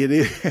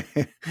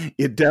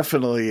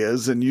definitely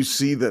is. And you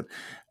see that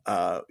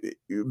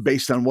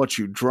based on what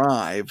you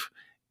drive,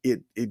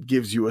 it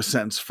gives you a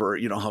sense for,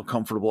 you know, how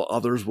comfortable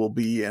others will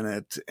be in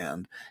it,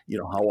 and, you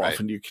know, how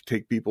often you can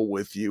take people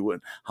with you,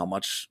 and how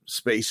much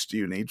space do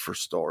you need for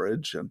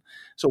storage. And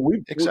so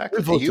we've looked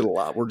at a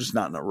lot. We're just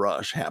not in a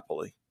rush,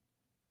 happily.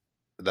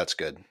 That's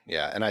good.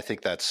 Yeah. And I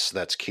think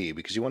that's key,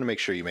 because you want to make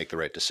sure you make the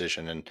right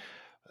decision. And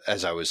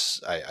as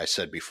I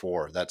said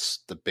before, that's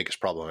the biggest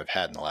problem I've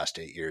had in the last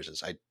 8 years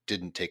is I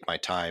didn't take my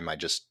time. I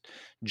just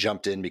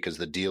jumped in because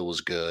the deal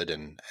was good.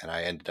 And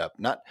I ended up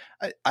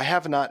I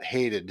have not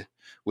hated,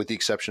 with the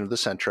exception of the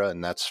Sentra,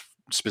 and that's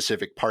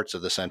specific parts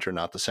of the Sentra,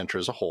 not the Sentra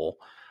as a whole.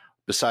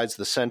 Besides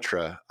the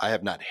Sentra, I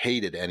have not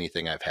hated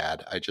anything I've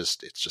had. It's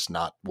just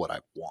not what I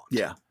want.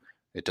 Yeah.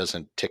 It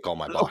doesn't tick all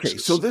my boxes. Okay.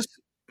 So this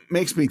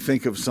makes me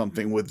think of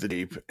something with the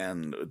Jeep,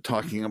 and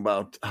talking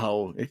about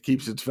how it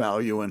keeps its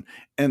value, and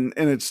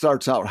it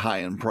starts out high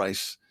in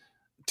price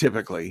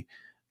typically.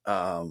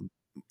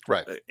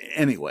 Right.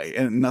 Anyway,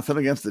 and nothing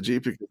against the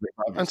Jeep, because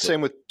and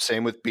same with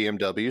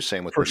BMW,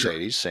 same with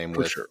Mercedes, same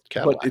with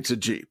Cadillac. But it's a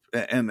Jeep,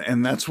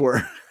 and that's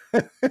where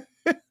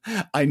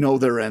I know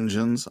their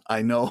engines.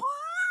 I know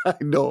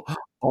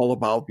all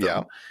about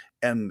them,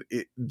 and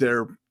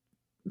they're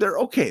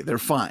okay. They're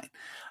fine.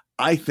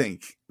 I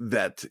think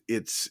that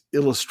it's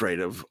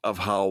illustrative of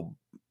how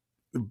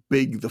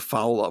big the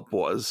foul up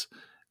was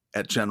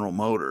at General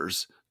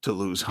Motors to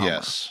lose Hummer.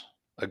 Yes,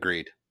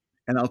 agreed.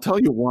 And I'll tell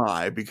you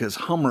why, because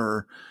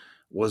Hummer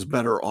was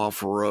better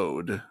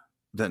off-road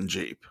than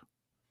Jeep.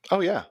 Oh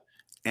yeah.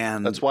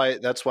 And that's why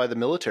the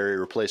military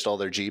replaced all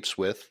their Jeeps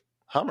with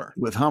Hummer.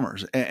 With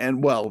Hummers.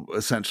 And well,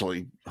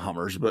 essentially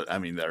Hummers, but I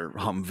mean, they're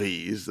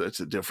Humvees. That's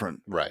a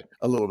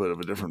little bit of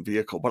a different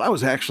vehicle. But I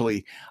was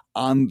actually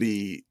on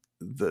the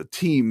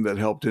team that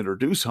helped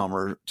introduce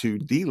Hummer to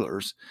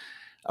dealers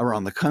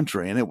around the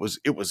country. And it was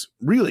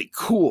really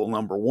cool,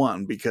 number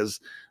one, because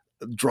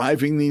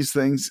driving these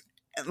things,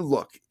 and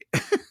look,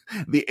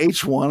 the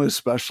H1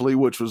 especially,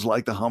 which was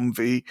like the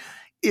Humvee,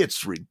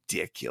 it's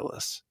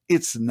ridiculous.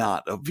 It's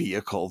not a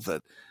vehicle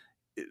that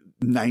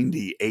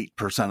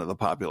 98% of the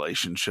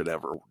population should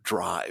ever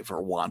drive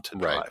or want to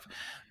drive. Right.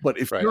 But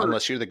if Right,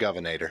 unless you're the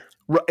governor.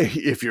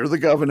 if you're the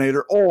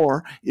governor,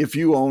 or if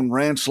you own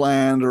ranch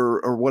land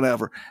or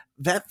whatever,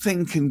 that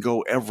thing can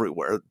go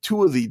everywhere.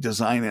 Two of the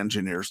design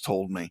engineers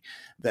told me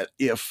that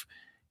if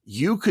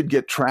you could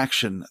get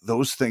traction,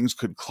 those things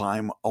could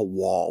climb a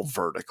wall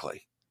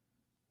vertically.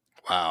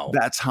 Wow.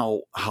 That's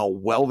how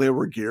well they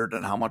were geared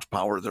and how much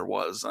power there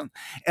was. And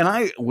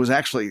I was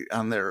actually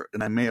on there,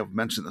 and I may have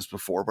mentioned this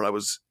before, but I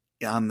was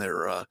on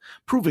their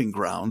proving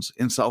grounds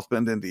in South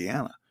Bend,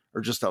 Indiana,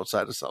 or just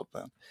outside of South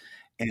Bend.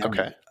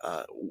 And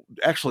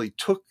actually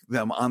took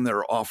them on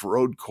their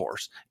off-road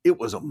course. It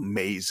was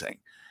amazing.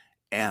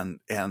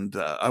 And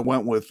I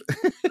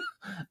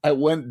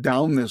went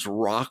down this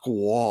rock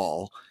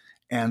wall,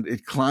 and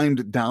it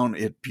climbed down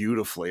it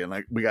beautifully.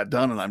 And we got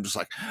done, and I'm just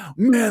like,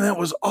 man, that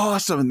was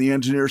awesome. And the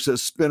engineer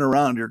says, spin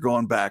around, you're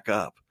going back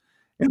up.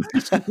 And I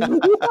said,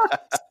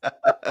 what?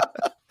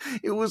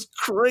 It was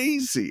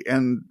crazy.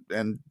 And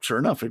sure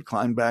enough, it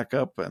climbed back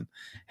up and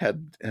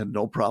had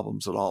no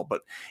problems at all.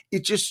 But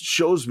it just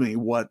shows me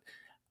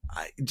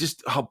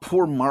how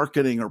poor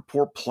marketing or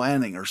poor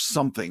planning or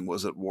something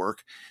was at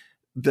work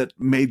that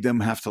made them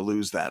have to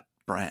lose that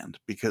brand,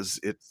 because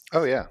it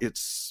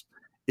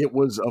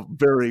was a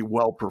very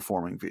well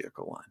performing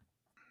vehicle line.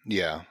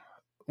 Yeah.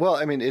 Well,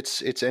 I mean,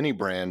 it's any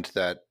brand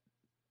that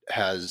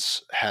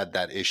has had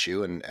that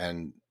issue,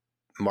 and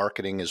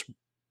marketing is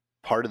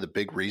part of the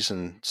big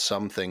reason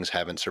some things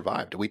haven't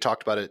survived. We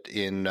talked about it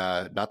in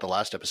not the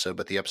last episode,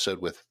 but the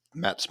episode with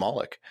Matt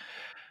Smolik.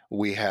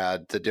 We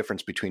had the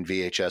difference between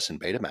VHS and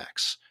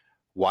Betamax.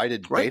 Why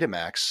did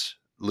Betamax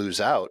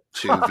lose out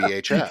to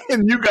VHS?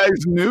 And you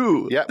guys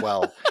knew. Yeah,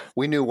 well,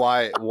 we knew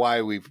why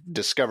we've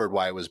discovered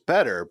why it was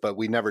better, but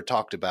we never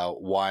talked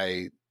about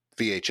why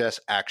VHS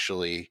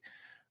actually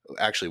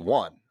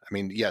won. I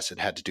mean, yes, it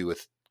had to do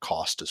with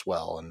cost as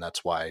well, and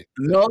that's why.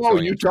 No,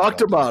 you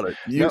talked about it.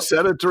 You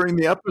said it during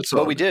the episode.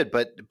 Well, we did,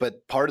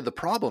 but part of the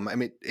problem, I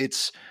mean,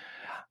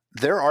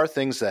 there are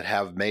things that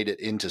have made it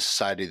into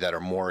society that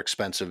are more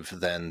expensive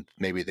than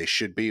maybe they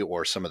should be,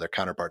 or some of their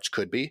counterparts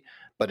could be,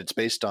 but it's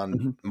based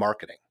on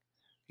marketing.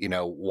 You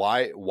know,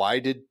 why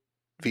did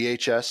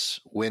VHS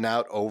win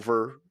out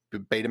over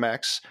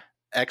Betamax?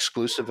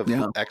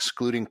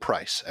 Excluding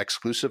price,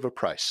 exclusive of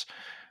price,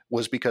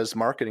 was because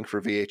marketing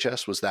for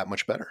VHS was that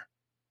much better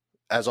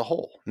as a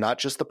whole, not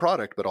just the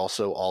product, but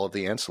also all of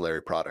the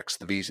ancillary products,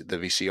 the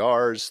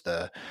VCRs,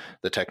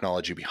 the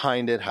technology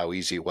behind it, how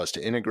easy it was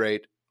to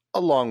integrate,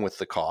 along with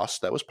the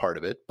cost. That was part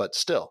of it, but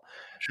still,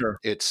 sure,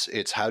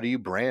 it's how do you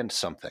brand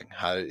something?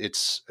 How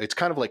it's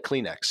kind of like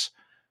Kleenex.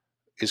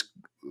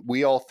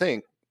 We all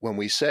think when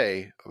we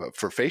say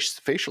for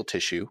facial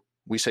tissue,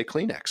 we say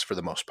Kleenex for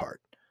the most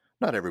part.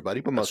 Not everybody,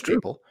 but most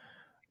people.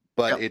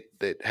 But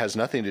it has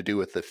nothing to do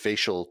with the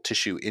facial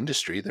tissue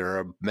industry. There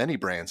are many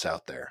brands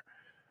out there.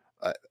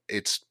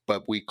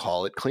 But we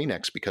call it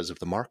Kleenex because of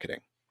the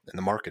marketing, and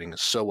the marketing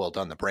is so well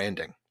done. The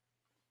branding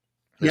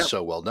is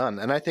so well done,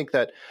 and I think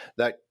that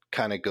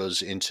kind of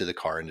goes into the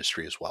car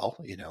industry as well.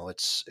 You know,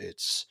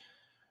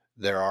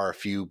 there are a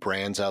few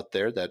brands out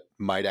there that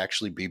might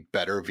actually be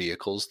better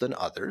vehicles than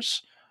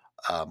others,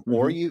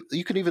 or you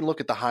can even look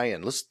at the high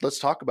end. Let's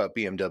talk about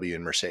BMW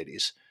and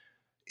Mercedes.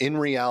 In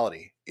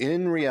reality,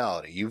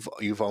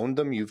 you've owned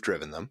them, you've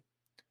driven them.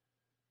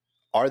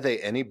 Are they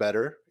any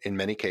better in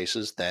many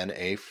cases than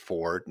a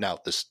Ford? Now,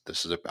 this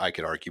is I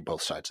could argue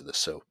both sides of this,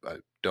 so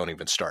don't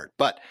even start.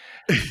 But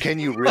can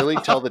you really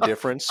tell the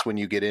difference when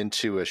you get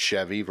into a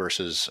Chevy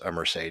versus a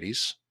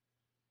Mercedes?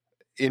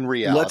 In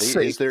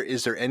reality,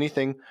 is there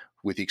anything,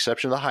 with the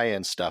exception of the high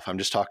end stuff? I'm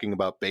just talking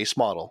about base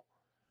model.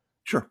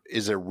 Sure.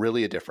 Is there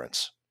really a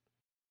difference?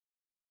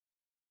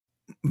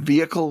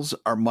 Vehicles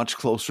are much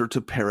closer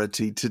to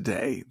parity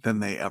today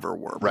than they ever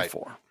were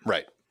before.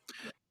 Right.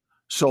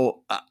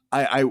 So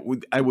I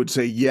would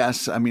say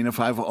yes. I mean, if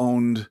I've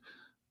owned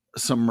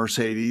some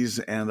Mercedes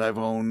and I've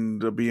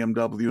owned a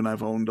BMW and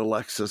I've owned a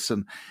Lexus,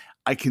 and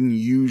I can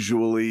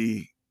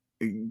usually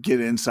get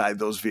inside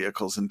those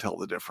vehicles and tell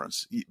the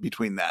difference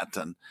between that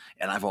and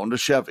I've owned a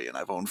Chevy and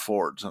I've owned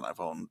Fords and I've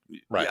owned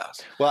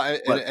yes. Well,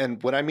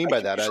 and what I mean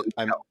by that,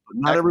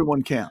 not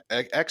everyone can,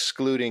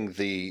 excluding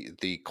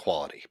the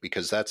quality,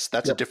 because that's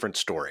a different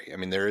story. I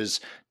mean, there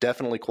is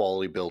definitely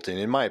quality built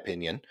in my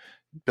opinion,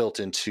 built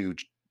into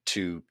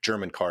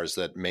German cars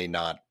that may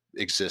not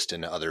exist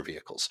in other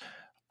vehicles.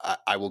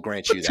 I will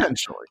grant you that.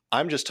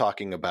 I'm just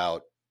talking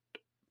about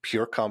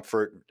pure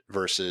comfort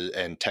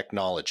and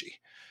technology.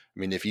 I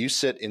mean, if you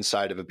sit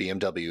inside of a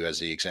BMW as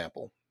the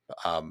example,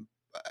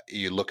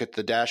 you look at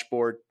the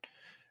dashboard,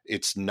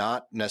 it's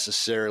not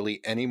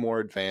necessarily any more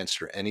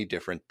advanced or any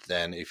different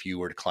than if you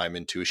were to climb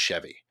into a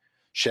Chevy.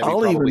 Chevy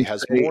probably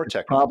has more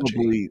technology.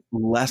 Probably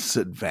less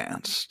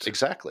advanced.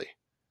 Exactly.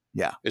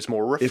 Yeah. It's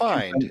more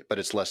refined, but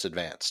it's less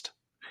advanced.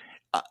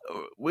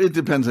 It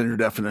depends on your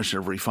definition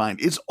of refined.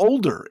 It's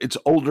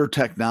older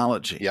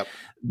technology. Yep.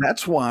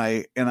 That's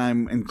why, and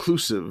I'm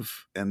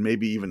inclusive and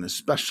maybe even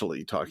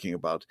especially talking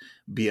about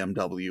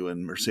BMW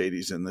and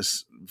Mercedes in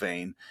this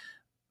vein.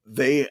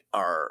 they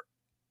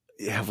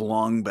have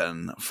long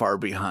been far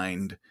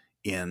behind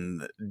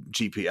in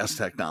GPS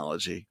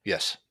technology.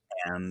 Yes.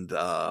 And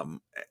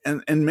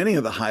many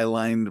of the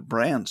Highline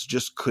brands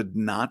just could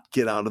not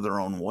get out of their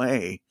own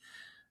way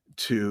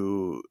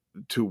to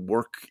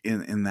work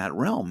in that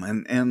realm.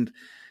 And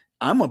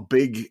I'm a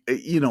big,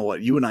 you know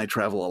what, you and I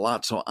travel a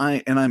lot, so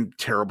I'm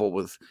terrible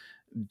with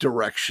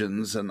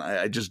directions, and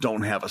I just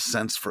don't have a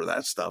sense for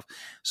that stuff.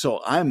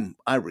 So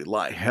I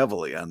rely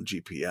heavily on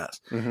GPS.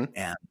 Mm-hmm.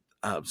 And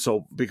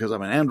so because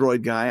I'm an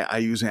Android guy, I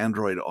use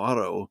Android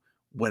Auto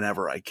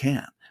whenever I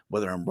can,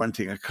 whether I'm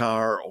renting a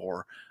car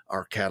or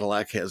our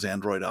Cadillac has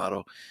Android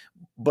Auto.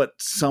 But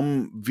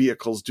some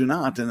vehicles do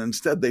not, and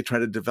instead they try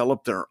to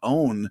develop their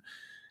own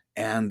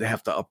and they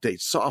have to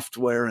update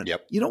software. And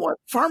Yep. you know what?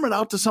 Farm it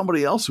out to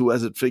somebody else who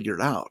has it figured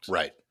out.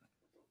 Right.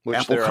 Which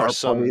Apple there are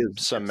CarPlay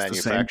some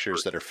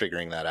manufacturers that are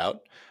figuring that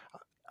out.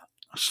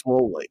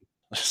 Slowly.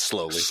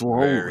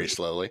 Very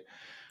slowly.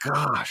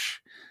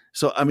 Gosh.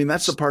 So, I mean,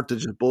 that's the part that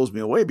just blows me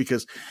away,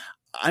 because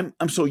I'm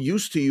so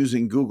used to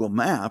using Google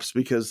Maps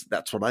because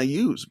that's what I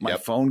use. My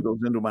phone goes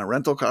into my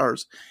rental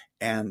cars,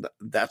 and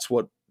that's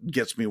what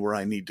gets me where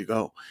I need to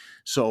go.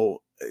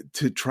 So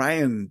to try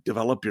and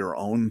develop your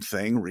own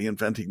thing,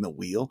 reinventing the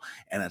wheel,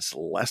 and it's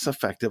less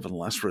effective and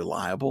less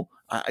reliable,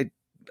 I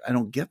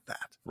don't get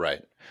that.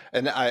 Right.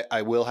 And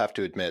I will have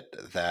to admit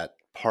that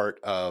part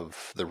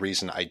of the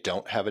reason I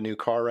don't have a new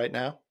car right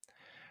now,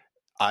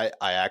 I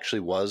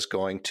actually was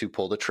going to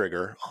pull the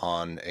trigger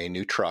on a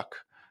new truck.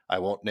 I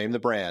won't name the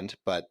brand,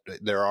 but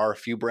there are a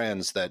few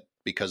brands that,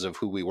 because of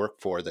who we work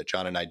for, that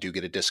John and I do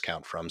get a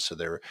discount from. So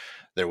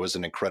there was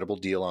an incredible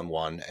deal on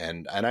one,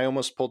 and I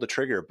almost pulled the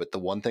trigger. But the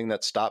one thing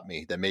that stopped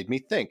me, that made me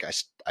think,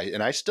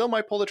 I still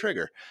might pull the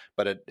trigger,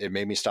 but it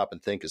made me stop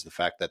and think, is the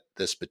fact that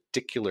this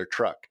particular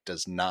truck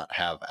does not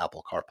have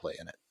Apple CarPlay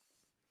in it.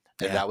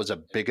 And that was a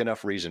big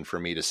enough reason for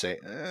me to say,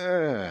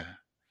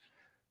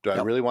 do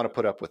I really want to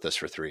put up with this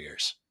for 3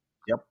 years?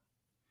 Yep.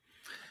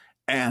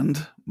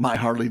 And my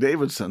Harley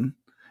Davidson,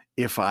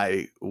 if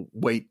I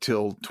wait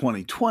till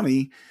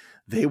 2020,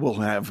 they will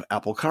have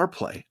Apple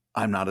CarPlay.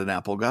 I'm not an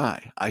Apple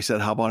guy. I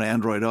said, how about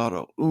Android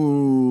Auto?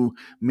 Ooh,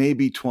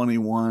 maybe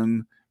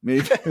 21.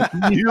 Maybe.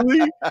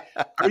 Really?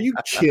 Are you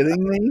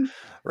kidding me?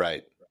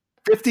 Right.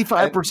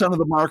 55% of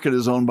the market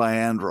is owned by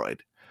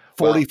Android.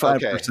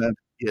 45%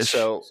 is.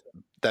 So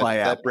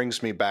that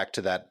brings me back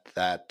to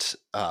that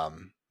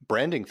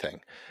branding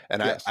thing.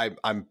 And yes.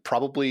 I'm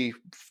probably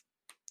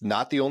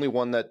not the only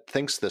one that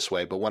thinks this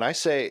way, but when I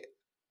say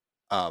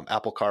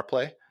Apple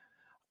CarPlay,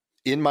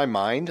 in my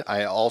mind,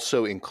 I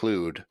also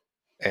include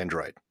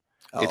Android.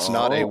 It's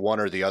not a one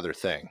or the other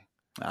thing.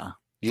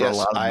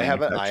 Yes, I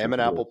am an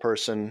Apple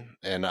person,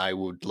 and I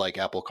would like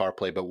Apple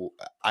CarPlay, but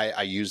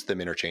I use them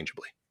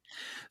interchangeably.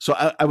 So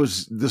I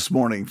was this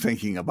morning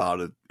thinking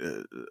about it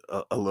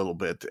a little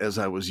bit as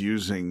I was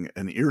using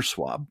an ear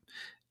swab,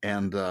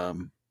 and I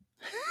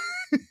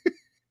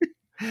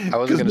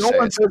wasn't going to say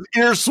one says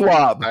ear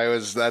swab. I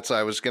was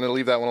going to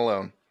leave that one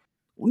alone.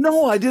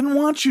 No, I didn't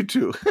want you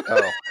to.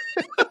 Oh.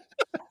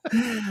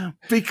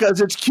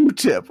 Because it's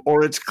Q-tip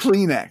or it's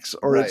Kleenex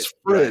or it's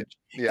fridge. Right.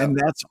 Yeah. And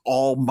that's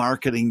all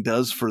marketing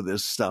does for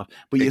this stuff.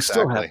 But you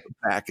still have to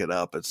back it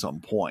up at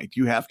some point.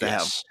 You have to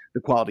have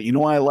the quality. You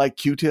know why I like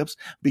Q-tips?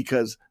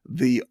 Because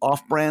the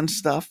off-brand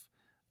stuff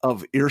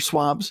of ear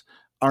swabs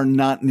are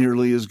not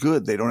nearly as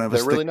good. They don't have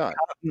They're really not.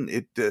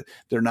 Cotton.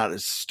 They're not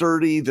as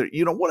sturdy. They're,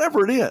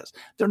 whatever it is,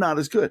 they're not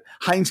as good.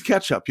 Heinz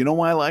ketchup. You know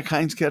why I like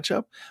Heinz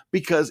ketchup?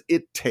 Because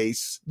it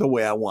tastes the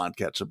way I want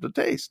ketchup to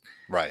taste.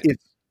 Right.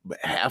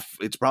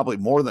 It's probably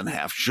more than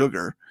half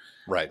sugar.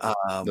 Right.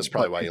 That's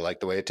probably why you like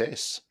the way it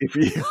tastes.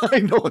 I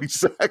know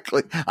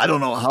exactly. I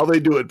don't know how they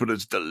do it, but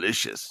it's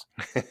delicious.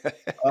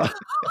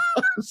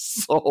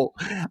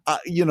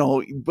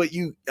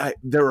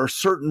 There are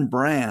certain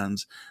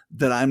brands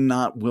that I'm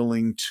not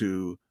willing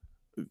to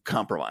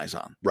compromise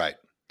on. Right.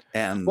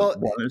 And one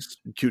is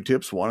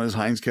Q-tips, one is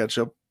Heinz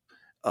ketchup.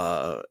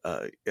 When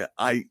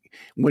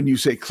you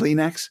say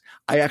Kleenex,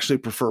 I actually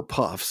prefer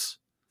Puffs.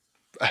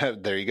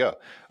 There you go.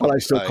 But I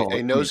still call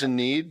it a nose in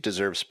need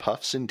deserves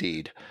puffs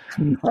indeed.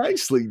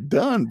 Nicely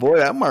done. Boy,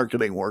 that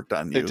marketing worked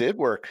on you. It did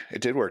work.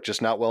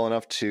 Just not well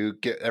enough to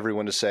get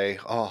everyone to say,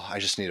 oh, I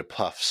just need a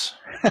Puffs.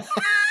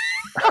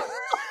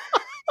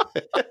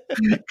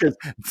 Because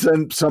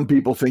some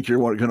people think you're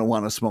going to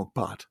want to smoke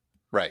pot.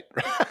 Right.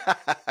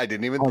 I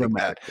didn't even think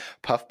that.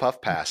 Puff,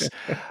 puff, pass.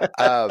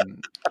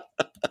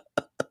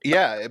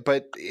 Yeah,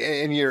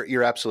 and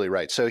you're absolutely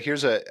right. So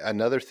here's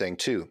another thing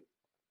too.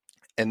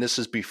 And this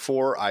is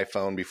before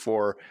iPhone,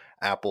 before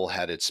Apple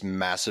had its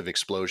massive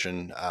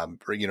explosion,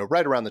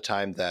 right around the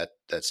time that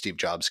Steve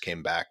Jobs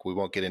came back. We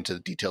won't get into the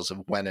details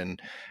of when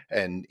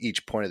and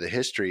each point of the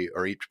history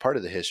or each part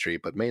of the history,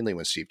 but mainly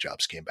when Steve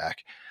Jobs came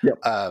back. Yep.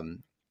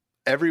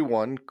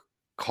 Everyone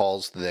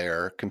calls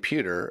their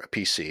computer a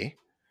PC.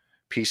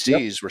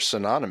 PCs were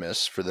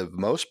synonymous for the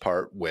most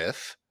part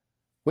with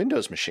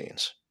Windows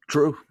machines.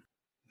 True.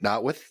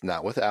 Not with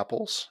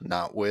Apple's,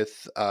 not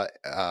with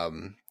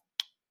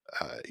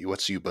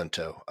what's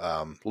Ubuntu,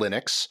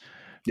 Linux,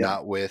 Yeah.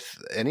 not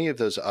with any of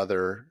those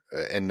other.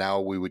 And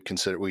now we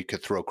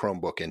could throw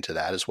Chromebook into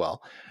that as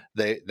well.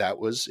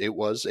 It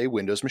was a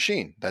Windows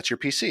machine. That's your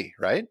PC,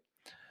 right?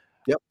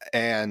 Yep.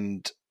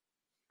 And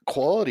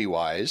quality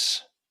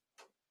wise,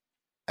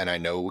 and I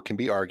know it can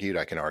be argued,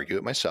 I can argue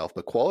it myself,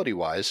 but quality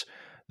wise,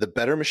 the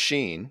better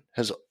machine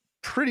has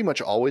pretty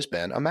much always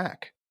been a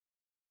Mac.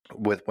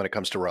 When it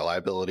comes to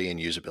reliability and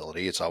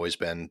usability, it's always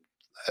been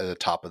at the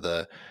top of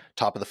the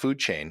food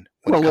chain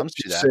when it comes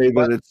to that. Say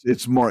that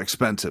it's more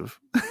expensive.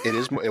 It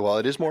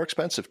is more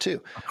expensive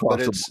too.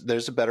 But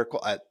there's a better.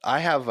 I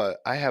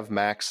have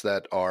Macs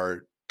that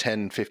are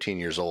 10, 15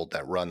 years old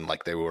that run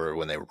like they were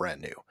when they were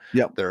brand new.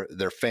 Yep.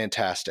 They're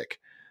fantastic.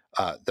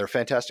 They're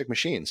fantastic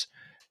machines,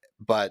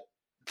 but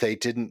they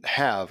didn't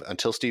have,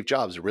 until Steve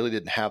Jobs, really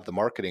didn't have the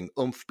marketing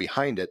oomph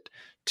behind it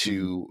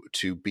to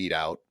beat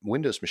out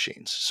Windows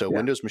machines. So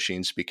Windows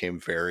machines became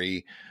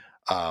very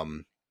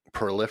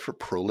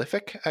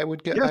prolific, I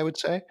would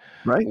say,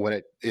 right, when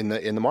it in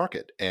the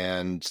market,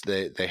 and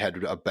they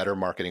had a better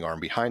marketing arm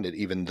behind it.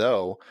 Even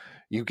though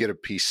you get a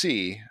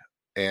PC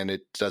and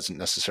it doesn't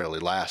necessarily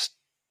last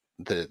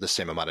the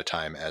same amount of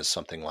time as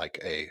something like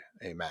a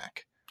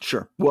Mac.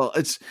 Sure. Well,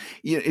 it's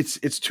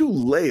two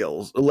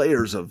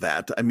layers of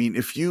that. I mean,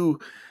 if you,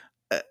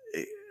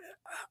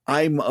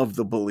 I'm of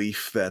the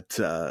belief that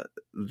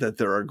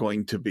there are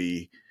going to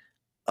be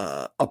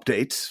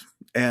updates,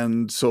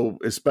 and so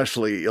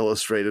especially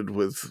illustrated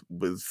with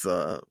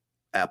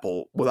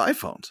Apple with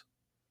iPhones.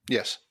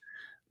 Yes,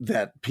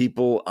 that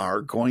people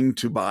are going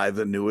to buy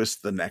the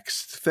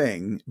next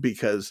thing,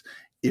 because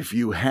if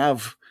you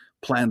have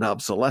planned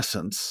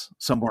obsolescence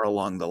somewhere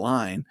along the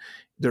line,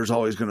 there's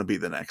always going to be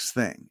the next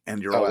thing,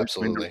 and you're always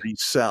going to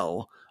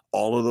resell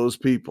all of those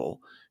people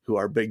who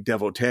are big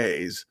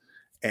devotees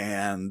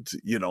and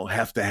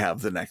have to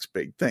have the next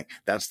big thing.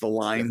 That's the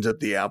lines at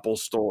the Apple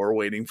store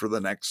waiting for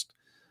the next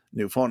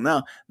new phone.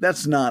 Now,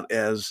 that's not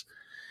as,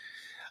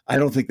 I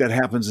don't think that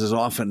happens as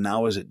often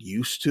now as it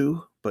used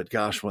to, but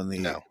gosh, when they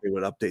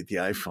would update the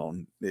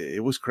iPhone,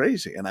 it was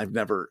crazy. And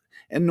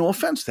and no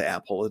offense to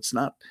Apple, it's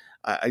not,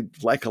 I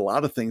like a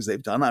lot of things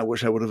they've done. I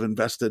wish I would have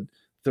invested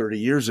 30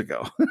 years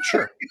ago.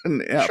 Sure.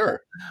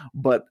 Sure.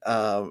 But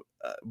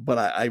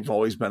I've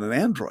always been an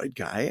Android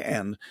guy.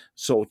 And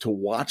so to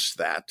watch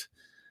that,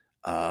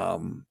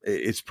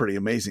 it's pretty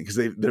amazing, because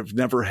they've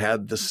never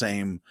had the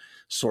same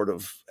sort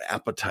of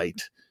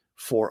appetite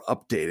for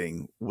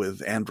updating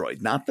with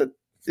Android. Not that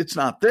it's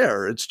not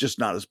there. It's just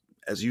not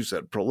as you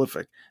said,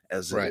 prolific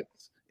as it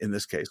is in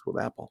this case with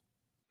Apple.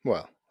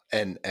 Well,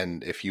 and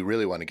if you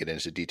really want to get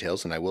into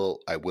details, and I will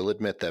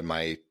admit that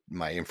my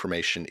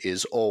information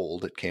is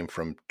old. It came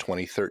from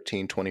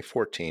 2013,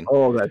 2014.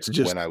 Oh, that's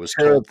just when I was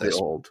told this.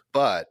 Old.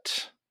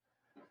 But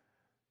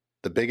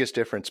the biggest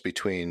difference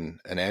between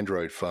an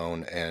Android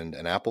phone and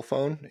an Apple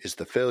phone is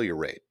the failure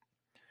rate.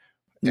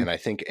 And I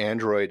think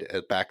Android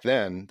back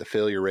then, the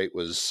failure rate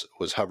was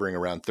hovering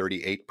around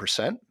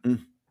 38%,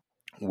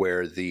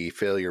 where the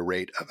failure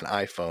rate of an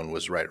iPhone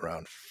was right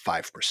around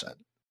 5%.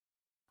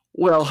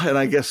 Well, and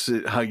I guess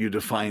how you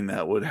define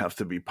that would have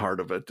to be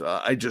part of it.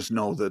 I just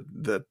know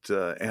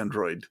that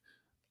Android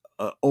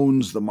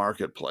owns the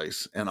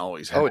marketplace and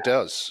always has. Oh, it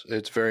does.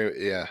 It's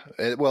very,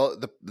 well,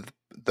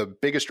 the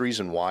biggest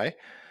reason why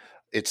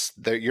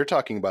you're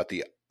talking about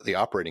the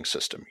operating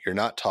system. You're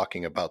not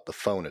talking about the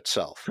phone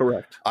itself.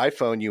 Correct.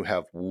 iPhone, you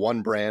have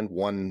one brand,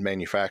 one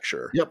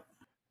manufacturer. Yep.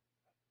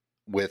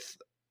 With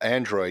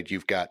Android,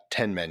 you've got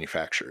 10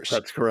 manufacturers.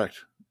 That's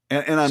correct.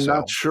 And I'm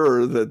not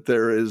sure that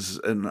there is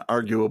an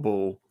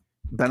arguable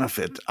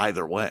benefit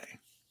either way.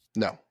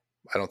 No,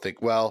 I don't think.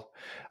 Well,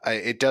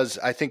 it does.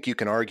 I think you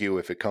can argue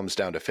if it comes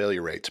down to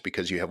failure rates,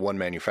 because you have one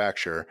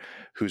manufacturer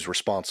who's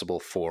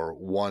responsible for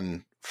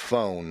one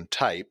phone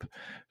type,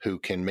 who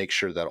can make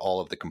sure that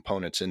all of the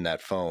components in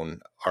that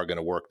phone are going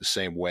to work the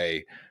same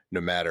way,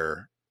 no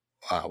matter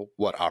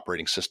what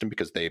operating system,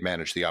 because they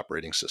manage the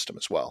operating system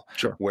as well.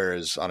 Sure.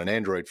 Whereas on an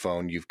Android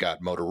phone, you've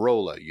got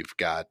Motorola, you've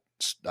got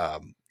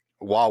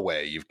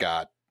Huawei, you've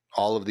got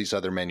all of these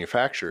other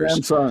manufacturers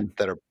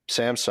that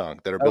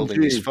are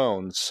building these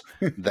phones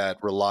that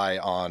rely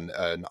on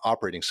an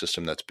operating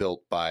system that's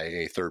built by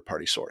a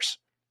third-party source.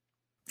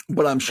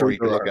 But I'm sure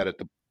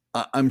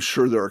I'm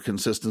sure there are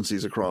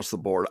consistencies across the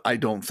board. I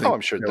don't think. Oh,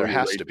 I'm sure there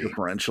has to be.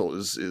 Differential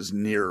is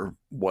near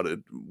what it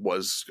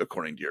was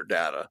according to your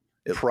data.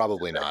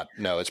 Probably not.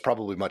 No, it's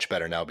probably much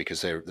better now, because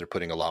they're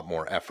putting a lot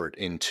more effort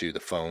into the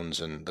phones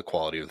and the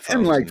quality of the phones.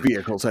 And like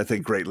vehicles, I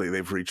think greatly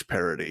they've reached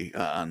parity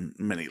on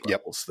many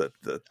levels.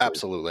 That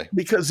absolutely.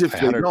 Because if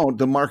they don't,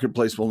 the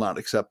marketplace will not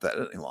accept that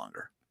any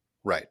longer.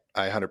 Right.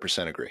 I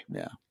 100% agree.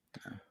 Yeah.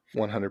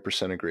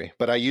 100% agree.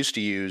 But I used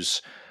to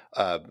use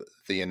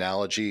the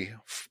analogy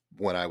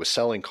when I was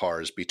selling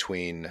cars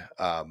between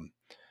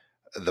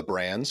the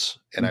brands,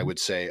 and I would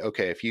say,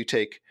 okay, if you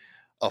take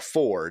a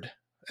Ford,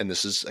 and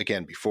this is,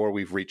 again, before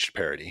we've reached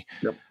parity.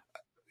 Yep.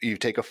 You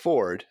take a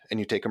Ford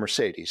and you take a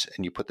Mercedes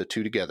and you put the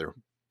two together,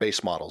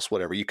 base models,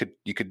 whatever. You could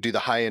do the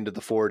high end of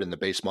the Ford and the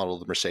base model of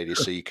the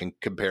Mercedes, so you can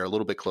compare a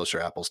little bit closer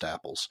apples to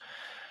apples.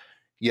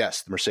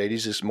 Yes, the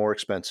Mercedes is more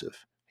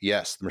expensive.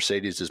 Yes, the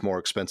Mercedes is more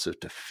expensive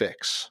to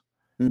fix.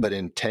 But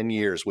in 10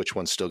 years, which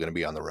one's still going to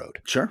be on the road?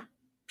 Sure.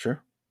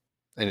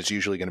 And it's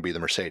usually going to be the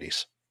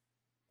Mercedes.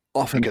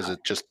 Often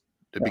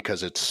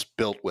Because it's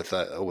built with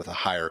a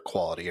higher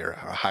quality or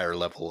a higher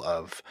level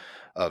of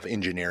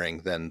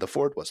engineering than the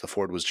Ford was. The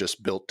Ford was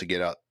just built to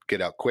get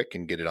out quick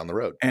and get it on the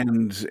road.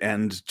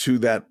 And to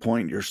that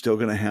point, you're still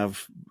going to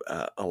have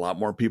a lot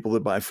more people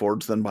that buy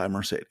Fords than buy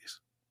Mercedes.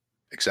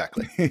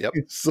 Exactly. Yep.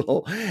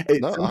 So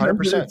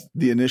 100%.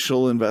 The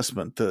initial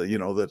investment,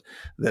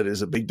 that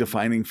is a big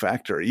defining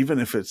factor. Even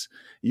if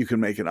you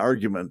can make an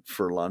argument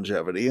for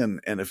longevity,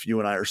 and if you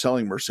and I are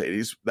selling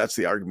Mercedes, that's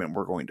the argument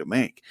we're going to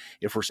make.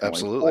 If we're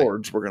selling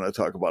Fords, we're going to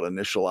talk about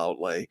initial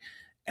outlay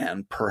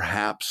and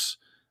perhaps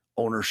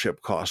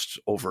ownership costs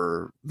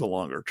over the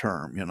longer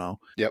term.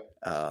 Yep.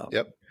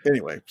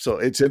 Anyway, so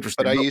it's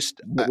interesting.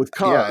 But with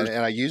cars,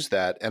 and I use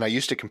that, and I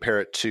used to compare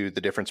it to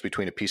the difference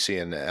between a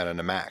PC and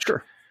a Mac.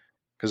 Sure.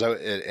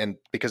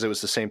 Because it was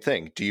the same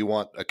thing. Do you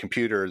want a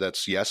computer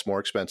that's, yes, more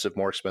expensive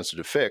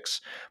to fix,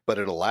 but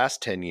it'll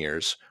last 10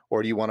 years,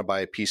 or do you want to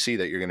buy a PC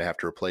that you're going to have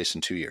to replace in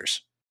 2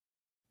 years?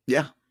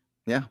 Yeah.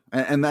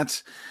 And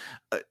that's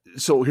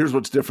so here's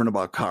what's different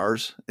about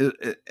cars, and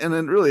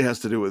it really has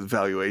to do with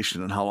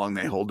valuation and how long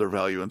they hold their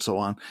value and so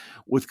on.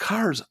 With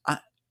cars, I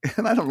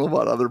don't know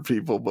about other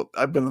people, but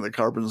I've been in the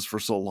car business for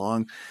so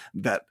long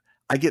that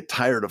I get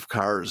tired of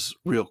cars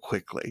real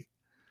quickly.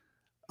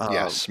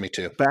 Yes, me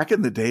too. Back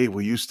in the day,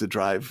 we used to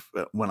drive,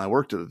 when I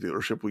worked at a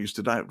dealership, we used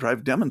to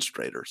drive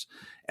demonstrators,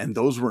 and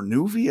those were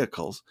new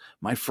vehicles.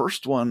 My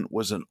first one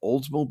was an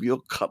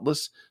Oldsmobile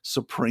Cutlass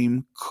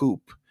Supreme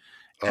Coupe.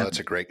 Oh, that's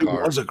a great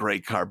car. It was a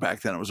great car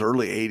back then. It was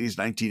early 80s,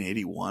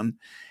 1981,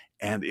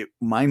 and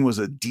mine was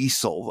a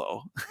diesel,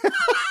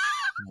 though.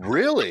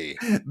 Really?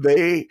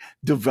 They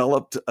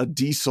developed a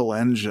diesel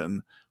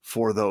engine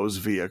for those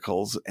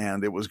vehicles,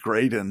 and it was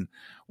great in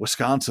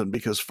Wisconsin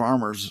because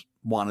farmers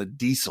wanted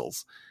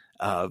diesels.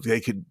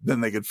 They could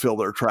fill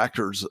their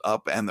tractors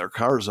up and their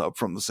cars up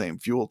from the same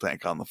fuel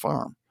tank on the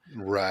farm.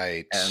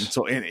 Right. And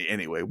so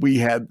anyway,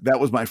 that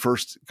was my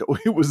first,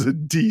 it was a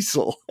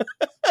diesel.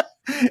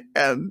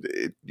 And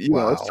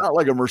it's not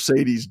like a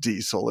Mercedes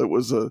diesel. It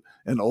was an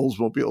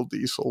Oldsmobile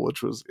diesel,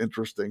 which was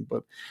interesting.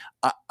 But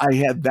I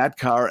had that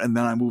car, and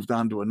then I moved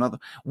on to another.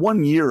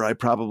 1 year, I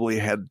probably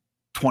had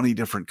 20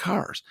 different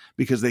cars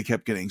because they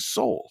kept getting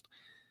sold.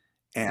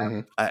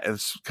 And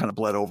it's kind of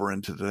bled over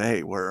into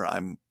today where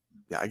I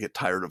get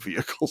tired of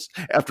vehicles.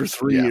 After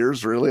 3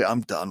 years, really,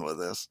 I'm done with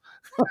this.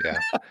 Yeah.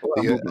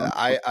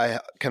 I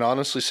can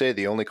honestly say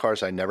the only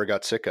cars I never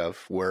got sick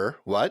of were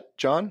what,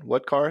 John?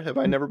 What car have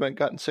I never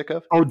gotten sick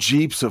of? Oh,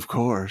 Jeeps, of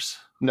course.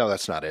 No,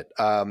 that's not it.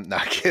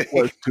 Not kidding.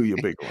 Well, to you,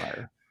 big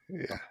liar.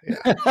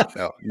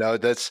 Yeah. No,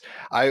 that's,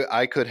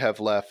 I could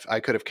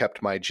have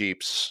kept my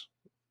Jeeps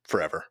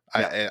forever.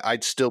 Yeah.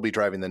 I'd still be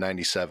driving the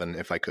 97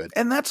 if I could.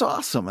 And that's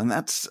awesome. And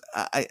that's,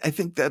 I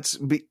think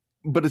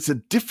but it's a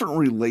different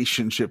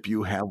relationship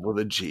you have with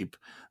a Jeep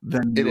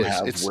than you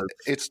have with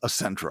a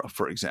Sentra,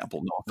 for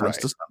example. No offense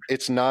to Sentra.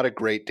 It's not a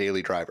great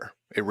daily driver.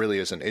 It really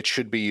isn't. It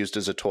should be used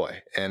as a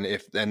toy. And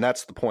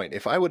that's the point.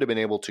 If I would have been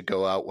able to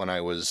go out when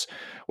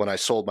I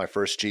sold my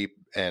first Jeep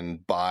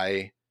and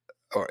buy,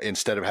 or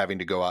instead of having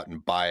to go out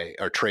and buy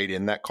or trade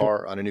in that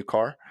car on a new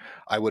car,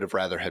 I would have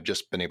rather have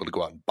just been able to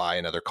go out and buy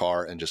another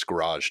car and just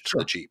garaged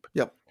the Jeep.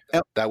 Yep.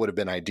 That would have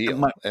been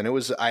ideal.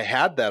 I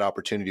had that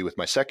opportunity with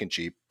my second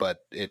Jeep, but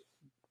a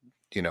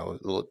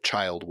little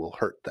child will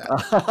hurt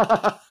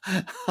that.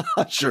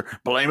 Sure.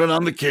 Blame it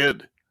on the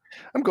kid.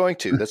 I'm going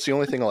to. That's the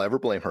only thing I'll ever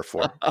blame her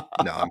for.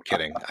 No, I'm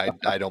kidding.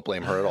 I don't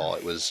blame her at all.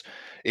 It was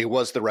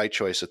the right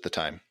choice at the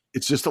time.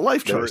 It's just a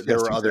life choice. There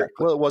were other.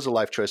 Well, it was a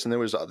life choice, and there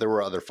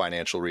were other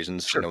financial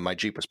reasons. Sure. My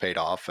Jeep was paid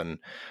off, and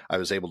I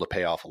was able to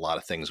pay off a lot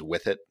of things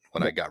with it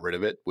when I got rid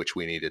of it, which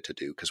we needed to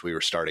do because we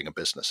were starting a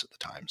business at the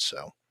time.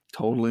 So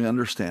totally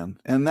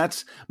understand. And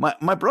that's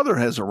my brother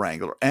has a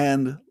Wrangler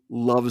and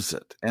loves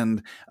it,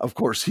 and of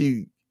course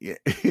he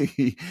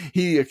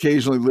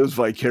occasionally lives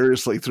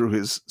vicariously through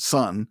his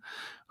son,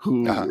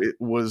 who it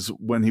was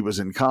when he was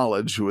in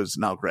college, who is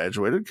now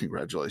graduated.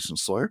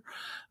 Congratulations, Sawyer.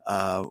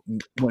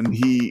 When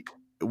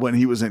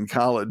he was in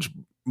college,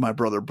 my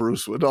brother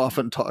Bruce would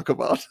often talk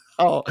about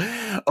how,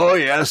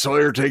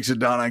 Sawyer takes it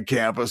down on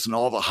campus and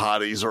all the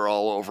hotties are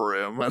all over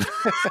him. And,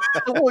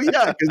 well,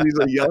 yeah, because he's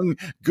a young,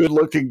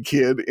 good-looking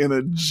kid in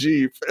a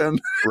Jeep, and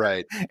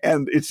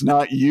it's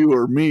not you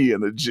or me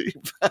in a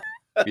Jeep.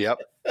 Yep.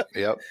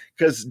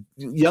 Because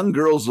young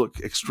girls look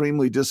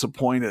extremely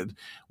disappointed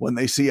when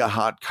they see a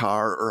hot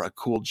car or a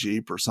cool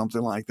Jeep or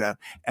something like that,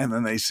 and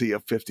then they see a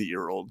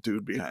 50-year-old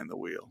dude behind the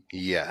wheel.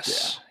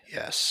 Yes.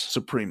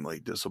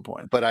 Supremely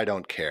disappointed. But I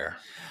don't care.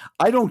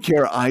 I don't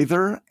care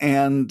either.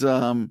 And, you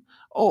know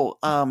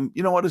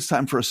what? It's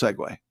time for a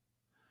segue.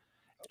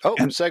 Oh,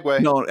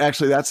 segue. No,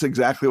 actually, that's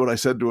exactly what I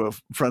said to a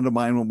friend of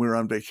mine when we were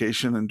on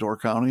vacation in Door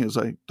County, as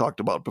I talked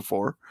about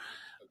before.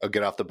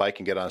 Get off the bike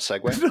and get on a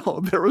Segway? No,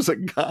 there was a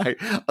guy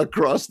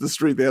across the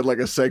street. They had like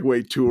a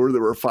Segway tour.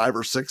 There were 5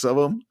 or 6 of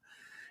them.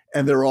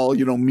 and they're all,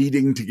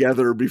 meeting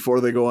together before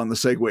they go on the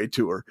Segway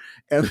tour.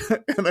 And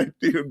I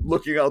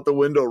looking out the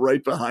window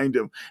right behind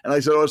him. And I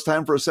said, "Oh, it's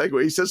time for a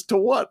Segway." He says, "To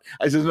what?"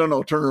 I said,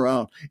 "No, turn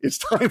around. It's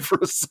time for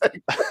a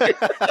Segway."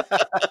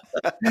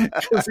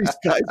 Because these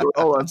guys are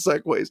all on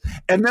Segways.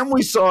 And then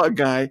we saw a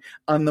guy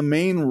on the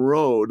main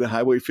road,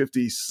 Highway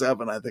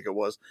 57, I think it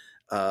was,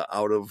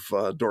 out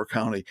of Door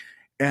County.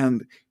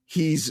 And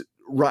he's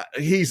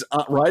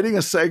riding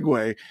a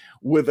Segway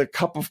with a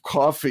cup of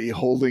coffee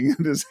holding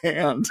in his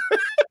hand.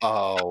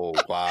 Oh,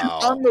 wow.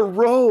 On the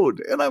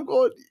road. And I'm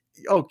going,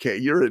 okay,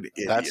 you're an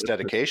idiot. That's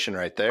dedication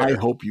right there. I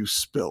hope you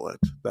spill it.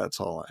 That's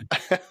all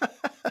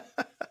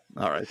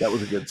All right. That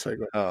was a good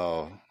segue.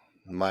 Oh,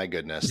 my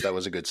goodness. That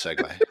was a good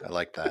segue. I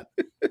like that.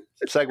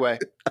 Segue.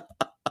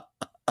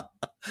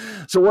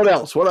 So what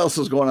else? What else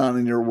is going on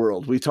in your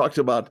world? We talked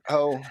about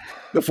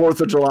the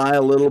 4th of July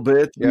a little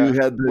bit. Yeah. You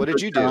had what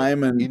did you do?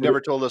 And you never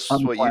told us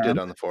what you did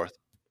on the 4th.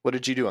 What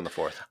did you do on the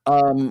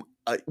 4th?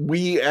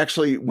 We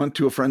actually went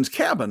to a friend's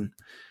cabin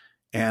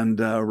and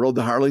rode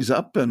the Harleys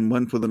up and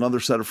went with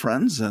another set of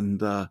friends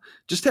and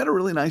just had a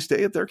really nice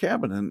day at their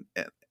cabin.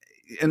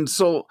 And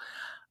so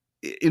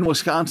in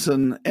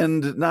Wisconsin,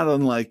 and not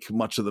unlike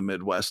much of the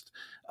Midwest,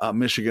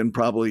 Michigan,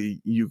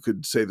 probably you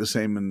could say the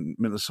same in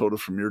Minnesota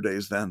from your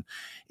days then,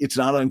 it's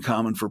not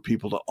uncommon for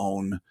people to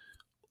own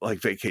like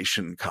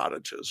vacation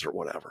cottages or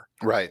whatever.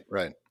 Right.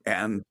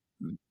 And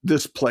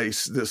this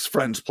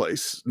friend's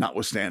place,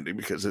 notwithstanding,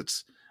 because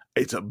it's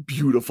a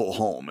beautiful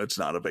home. It's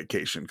not a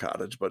vacation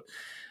cottage, but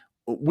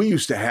we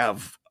used to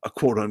have a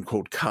quote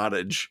unquote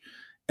cottage,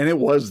 and it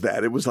was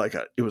that. It was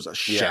a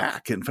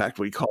shack. Yeah. In fact,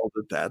 we called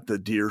it that, the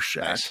deer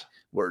shack, nice.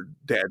 Where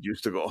Dad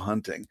used to go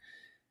hunting.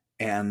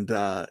 And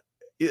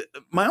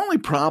my only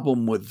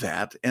problem with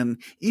that,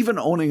 and even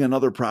owning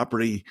another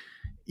property,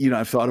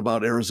 I've thought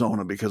about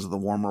Arizona because of the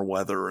warmer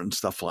weather and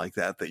stuff like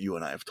that you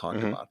and I have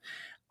talked about.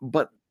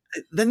 But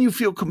then you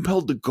feel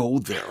compelled to go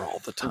there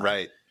all the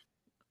time.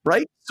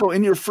 Right. So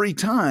in your free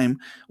time,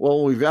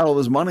 well, we've got all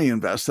this money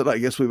invested. I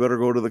guess we better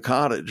go to the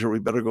cottage, or we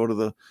better go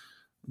to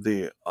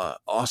the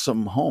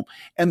awesome home.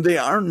 And they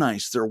are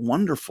nice. They're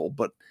wonderful.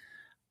 But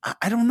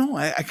I don't know.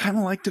 I kind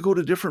of like to go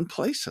to different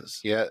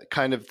places. Yeah.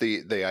 Kind of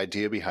the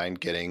idea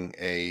behind getting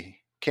a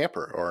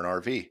camper or an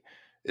RV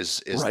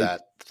is right.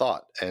 That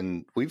thought.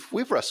 And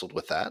we've wrestled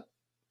with that.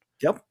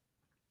 Yep.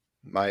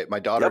 My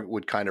daughter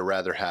would kind of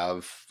rather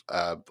have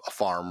a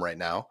farm right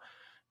now,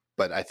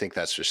 but I think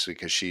that's just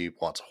because she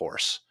wants a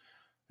horse.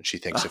 And she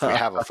thinks if we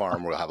have a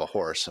farm, we'll have a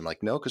horse. I'm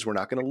like, no, because we're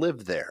not going to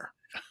live there.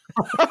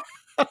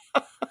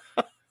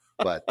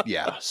 But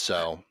yeah,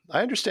 so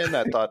I understand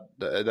that thought.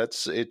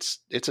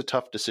 It's a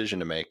tough decision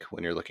to make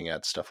when you're looking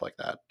at stuff like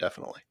that.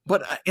 Definitely.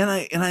 But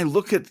I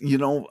look at,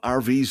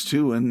 RVs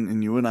too.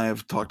 And you and I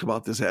have talked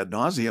about this ad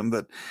nauseum,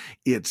 that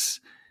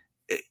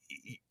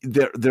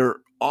they're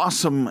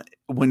awesome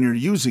when you're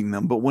using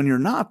them, but when you're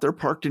not, they're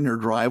parked in your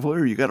driveway,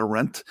 or you got to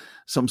rent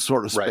some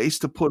sort of space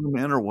to put them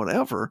in or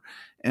whatever.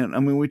 And I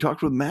mean, we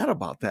talked with Matt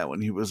about that when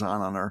he was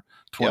on our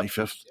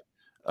 25th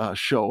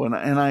show. And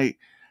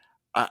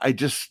I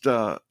just,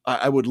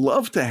 I would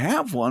love to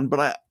have one,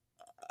 but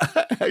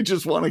I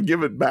just want to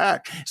give it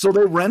back. So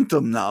they rent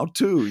them now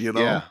too,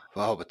 Yeah.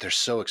 Oh, but they're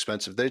so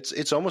expensive.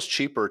 It's almost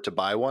cheaper to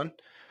buy one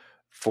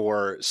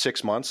for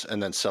 6 months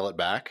and then sell it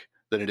back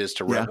than it is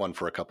to rent one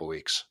for a couple of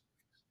weeks.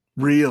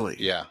 Really?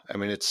 Yeah. I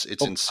mean, it's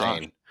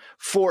insane.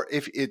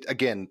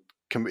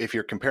 If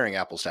you're comparing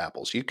apples to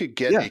apples, you could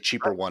get a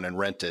cheaper one and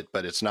rent it,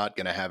 but it's not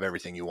going to have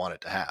everything you want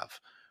it to have.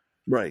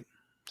 Right.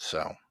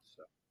 So.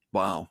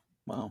 Wow.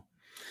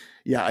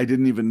 Yeah. I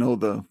didn't even know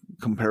the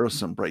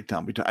comparison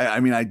breakdown between,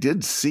 I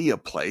did see a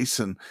place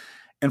and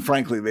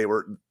frankly, they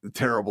were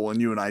terrible, and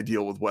you and I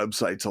deal with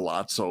websites a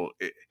lot. So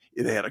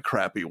it had a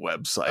crappy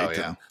website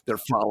and their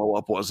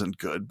follow-up wasn't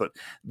good, but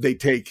they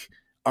take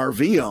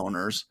RV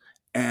owners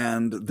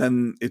and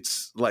then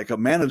it's like a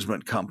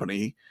management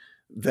company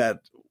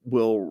that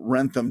will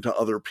rent them to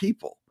other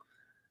people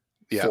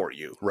for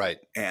you. Right.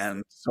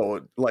 And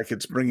so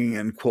it's bringing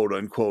in quote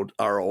unquote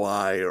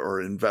ROI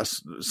or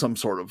invest some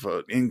sort of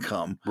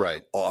income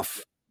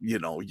off,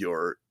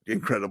 your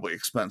incredibly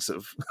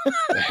expensive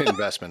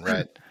investment,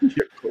 right?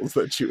 Vehicles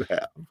that you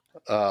have.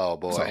 Oh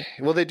boy. So,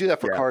 well, they do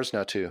that for cars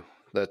now too.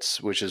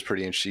 Which is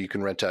pretty interesting. You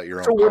can rent out your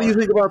own. So what do you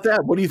think about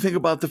that? What do you think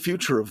about the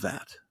future of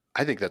that?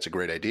 I think that's a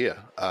great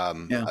idea.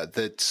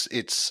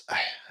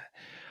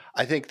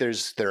 I think there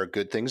are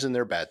good things and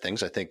there are bad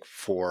things. I think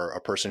for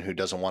a person who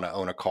doesn't want to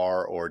own a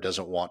car or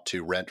doesn't want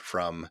to rent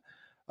from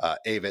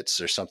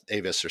Avis or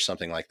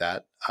something like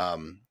that, I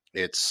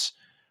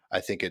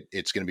think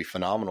it's going to be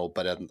phenomenal.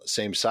 But on the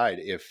same side,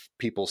 if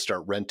people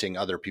start renting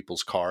other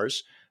people's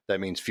cars, that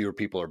means fewer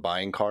people are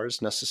buying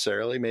cars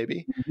necessarily,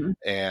 maybe. Mm-hmm.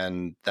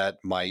 And that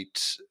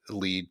might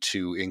lead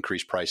to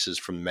increased prices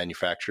from the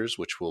manufacturers,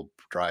 which will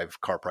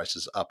drive car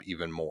prices up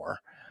even more.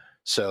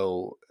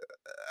 So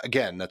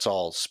again, that's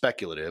all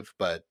speculative,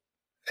 but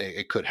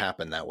it could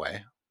happen that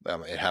way.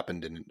 It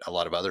happened in a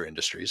lot of other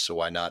industries. So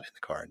why not in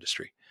the car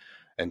industry?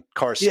 And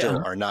cars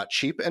still are not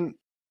cheap. And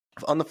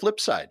On the flip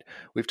side,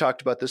 we've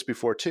talked about this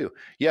before too.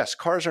 Yes,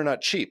 cars are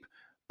not cheap,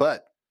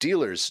 but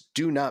dealers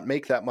do not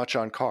make that much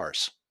on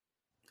cars.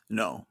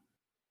 No.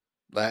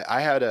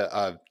 I had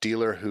a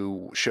dealer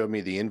who showed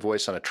me the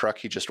invoice on a truck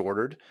he just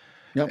ordered,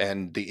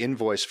 and the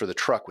invoice for the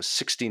truck was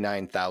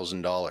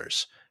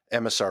 $69,000.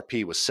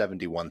 MSRP was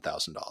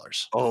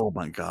 $71,000. Oh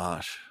my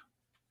gosh.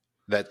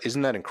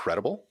 Isn't that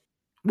incredible?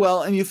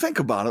 Well, and you think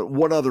about it,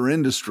 what other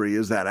industry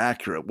is that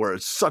accurate where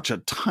it's such a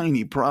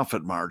tiny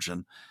profit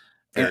margin?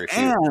 Very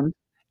few.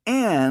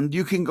 And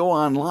you can go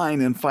online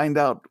and find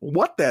out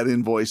what that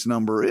invoice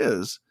number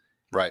is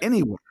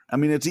anywhere. I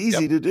mean, it's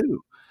easy to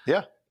do.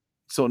 Yeah.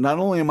 So not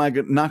only am I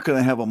not going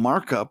to have a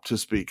markup to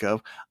speak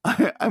of,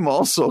 I'm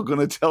also going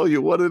to tell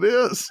you what it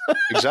is.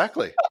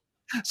 Exactly.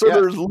 So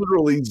there's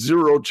literally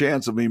zero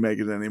chance of me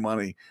making any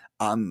money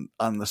on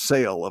the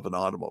sale of an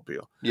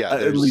automobile. Yeah.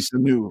 At least a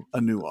new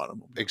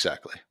automobile.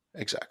 Exactly.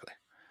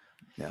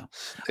 Yeah.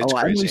 It's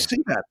crazy. And we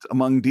see that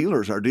among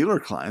dealers, our dealer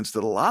clients,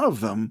 that a lot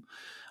of them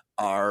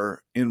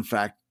are in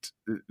fact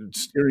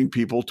steering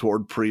people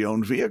toward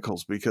pre-owned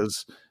vehicles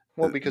because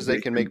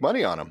they can make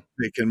money on them.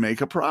 They can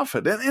make a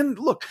profit. And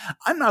look,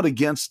 I'm not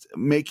against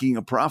making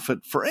a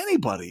profit for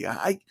anybody.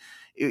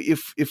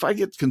 If I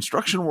get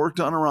construction work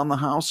done around the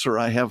house, or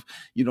I have,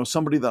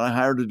 somebody that I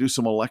hire to do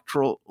some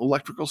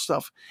electrical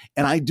stuff,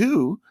 and I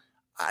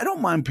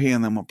don't mind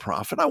paying them a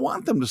profit. I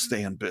want them to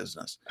stay in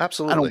business.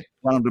 Absolutely. I don't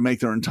want them to make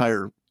their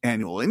entire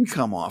annual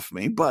income off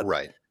me, but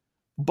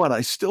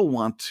I still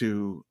want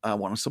to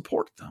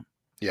support them.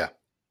 Yeah.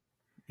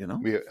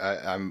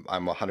 I'm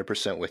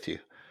 100% with you.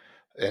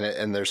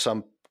 And there's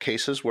some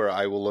cases where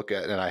I will look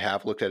at, and I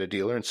have looked at a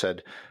dealer and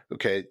said,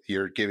 okay,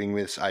 you're giving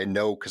me this. I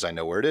know, because I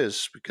know where it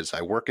is, because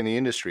I work in the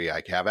industry.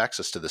 I have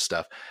access to this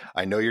stuff.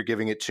 I know you're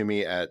giving it to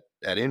me at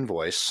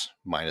invoice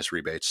minus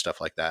rebates, stuff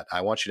like that.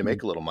 I want you to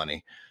make a little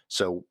money.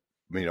 So,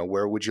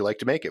 where would you like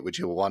to make it? Would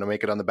you want to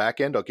make it on the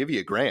back end? I'll give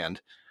you $1,000.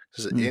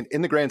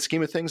 In the grand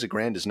scheme of things,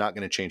 $1,000 is not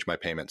going to change my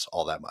payments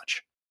all that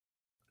much.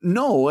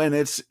 No.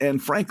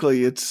 And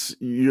frankly,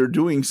 you're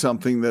doing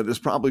something that is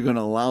probably going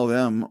to allow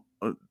them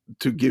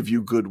to give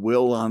you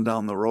goodwill on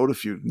down the road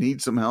if you need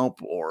some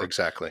help, or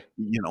exactly,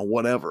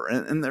 whatever.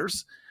 And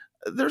there's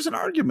an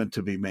argument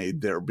to be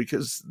made there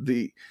because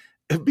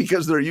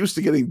they're used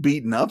to getting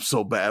beaten up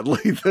so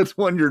badly that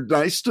when you're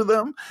nice to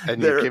them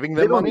and you're giving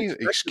them money,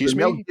 excuse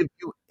me, they'll give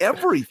you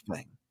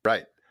everything.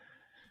 Right.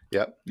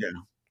 Yep.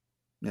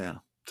 Yeah.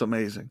 It's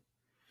amazing.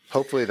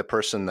 Hopefully the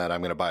person that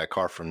I'm going to buy a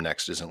car from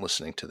next isn't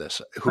listening to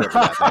this, whoever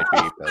that might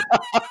be.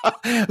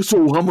 But...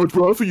 So how much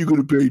profit are you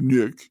going to pay,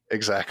 Nick?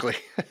 Exactly.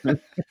 That's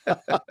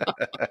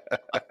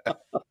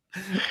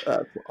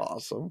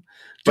awesome.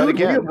 But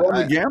again, we have run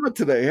the gamut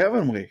today,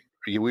 haven't we?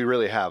 We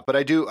really have. But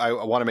I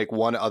want to make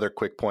one other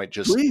quick point,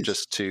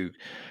 just to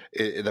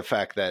the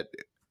fact that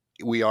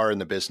we are in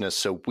the business,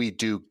 so we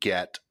do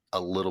get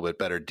a little bit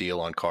better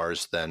deal on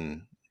cars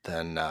than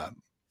the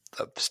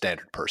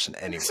standard person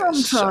anyway.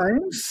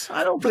 Sometimes. So,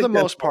 I don't. For the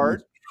most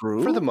part.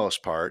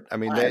 I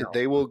mean,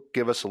 they will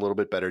give us a little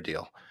bit better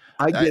deal.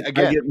 I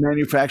get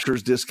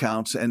manufacturers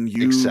discounts, and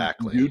you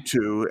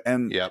too,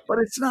 but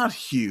it's not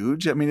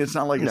huge. I mean, it's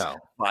not like it's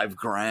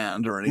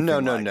 $5,000 or anything.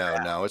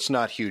 No, it's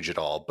not huge at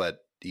all. But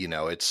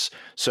it's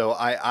so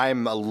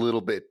I'm a little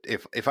bit.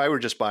 If I were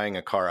just buying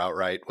a car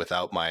outright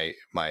without my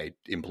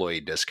employee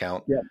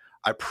discount,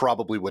 I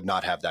probably would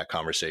not have that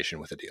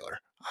conversation with a dealer.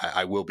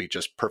 I will be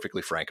just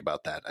perfectly frank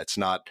about that. It's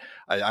not.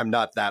 I'm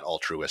not that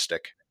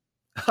altruistic.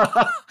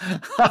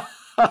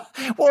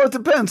 Well, it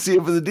depends. See,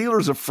 if the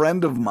dealer's a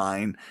friend of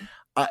mine,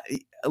 I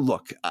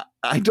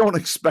don't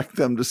expect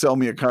them to sell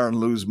me a car and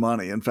lose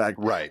money. In fact,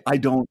 I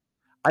don't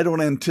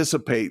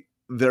anticipate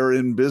they're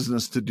in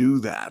business to do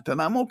that,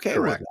 and I'm okay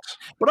with it.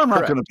 But I'm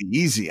not going to be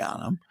easy on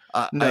them.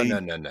 No.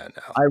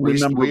 I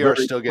remember we are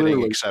still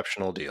getting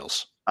exceptional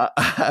deals.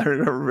 I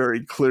remember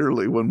very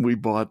clearly when we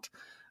bought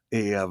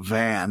a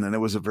van, and it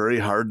was a very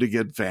hard to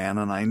get van,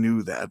 and I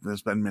knew that, and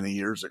it's been many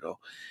years ago.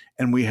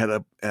 And we had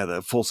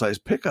a full-size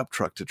pickup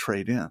truck to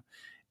trade in.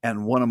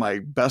 And one of my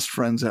best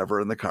friends ever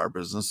in the car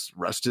business,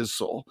 rest his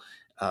soul,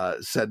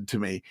 said to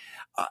me,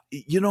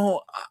 you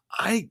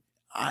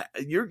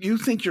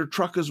think your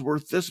truck is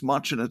worth this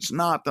much and it's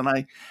not.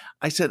 And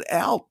I said,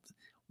 Al,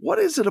 what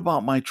is it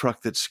about my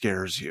truck that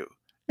scares you?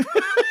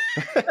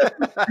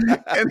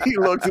 And he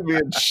looked at me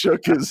and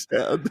shook his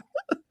head.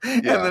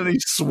 And then he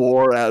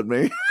swore at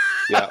me.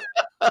 Yep.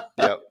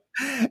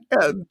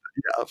 And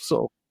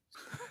so.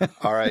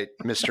 All right,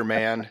 Mr.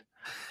 Man.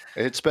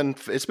 It's been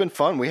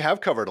fun. We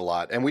have covered a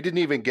lot, and we didn't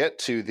even get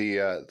to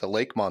the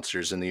lake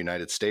monsters in the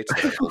United States.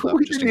 That I pulled up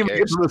we just didn't in even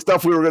case. get to the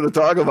stuff we were going to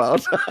talk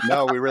about.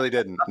 No, we really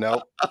didn't.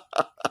 No.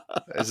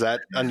 Is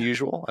that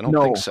unusual? I don't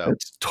think so.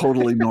 It's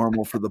totally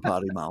normal for the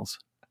potty mouths.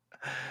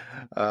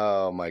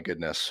 Oh my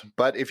goodness.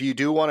 But if you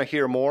do want to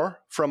hear more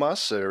from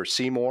us or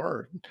see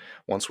more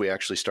once we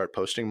actually start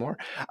posting more,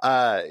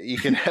 you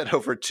can head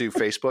over to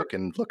Facebook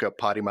and look up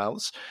Potty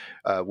Mouths.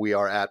 We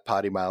are at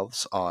Potty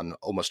Mouths on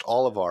almost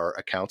all of our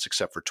accounts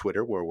except for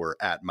Twitter, where we're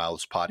at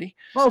Mouths Potty.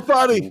 Mouth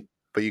Potty.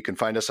 But you can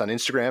find us on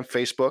Instagram,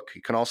 Facebook.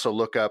 You can also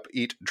look up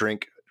Eat,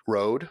 Drink,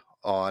 Road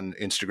on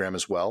Instagram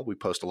as well. We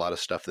post a lot of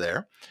stuff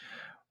there.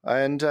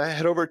 And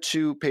head over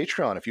to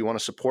Patreon if you want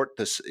to support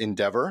this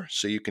endeavor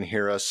so you can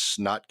hear us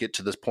not get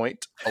to this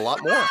point a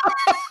lot more.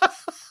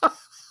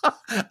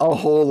 A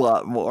whole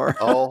lot more.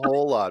 A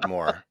whole lot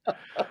more.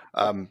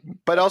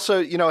 But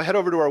also, head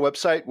over to our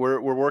website. We're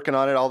working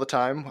on it all the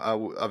time.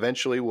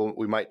 Eventually,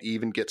 we might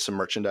even get some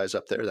merchandise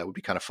up there. That would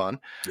be kind of fun.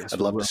 Yes, I'd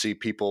love to see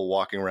people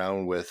walking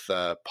around with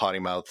potty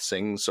mouth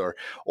sings, or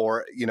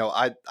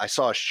I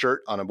saw a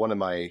shirt on one of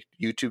my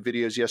YouTube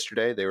videos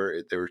yesterday. They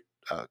were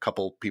a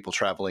couple people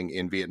traveling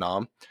in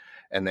Vietnam,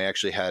 and they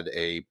actually had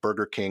a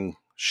Burger King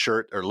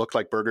shirt, or looked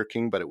like Burger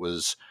King, but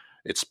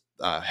it's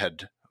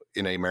had,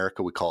 in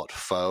America we call it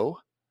pho.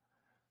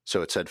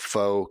 So it said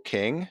Pho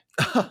King,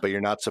 but you're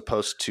not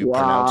supposed to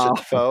pronounce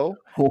it pho.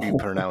 You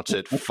pronounce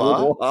it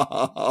pho.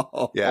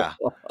 Wow. Yeah.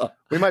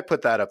 We might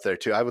put that up there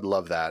too. I would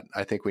love that.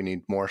 I think we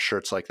need more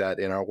shirts like that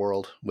in our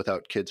world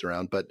without kids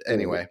around. But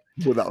anyway.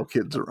 Without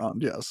kids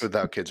around, yes.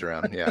 Without kids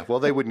around, yeah. Well,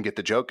 they wouldn't get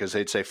the joke because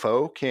they'd say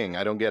Pho King.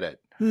 I don't get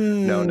it.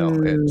 No,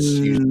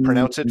 you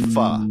pronounce it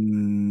pho.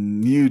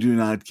 You do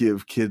not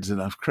give kids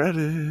enough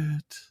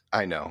credit.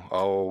 I know.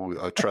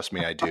 Oh, trust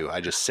me, I do. I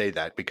just say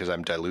that because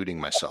I'm diluting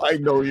myself. I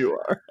know you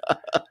are.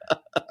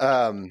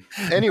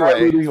 Anyway.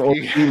 Diluting or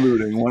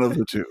eluding, one of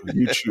the two.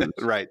 You choose.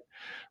 Right.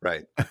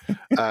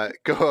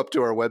 Go up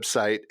to our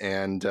website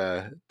and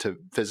to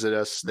visit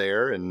us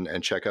there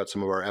and check out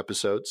some of our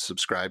episodes.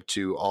 Subscribe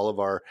to all of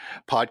our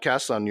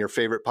podcasts on your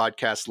favorite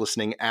podcast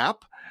listening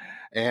app.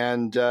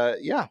 And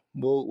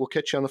we'll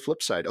catch you on the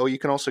flip side. Oh, you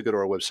can also go to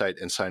our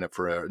website and sign up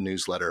for a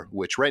newsletter,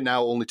 which right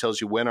now only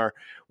tells you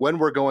when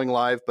we're going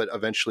live, but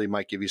eventually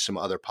might give you some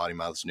other Potty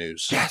Mouths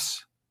news.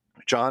 Yes.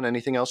 John,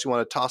 anything else you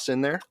want to toss in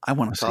there? I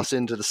want to toss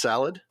into the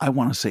salad. I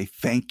want to say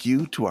thank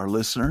you to our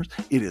listeners.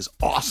 It is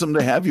awesome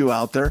to have you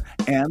out there,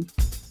 and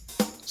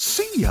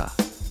see ya.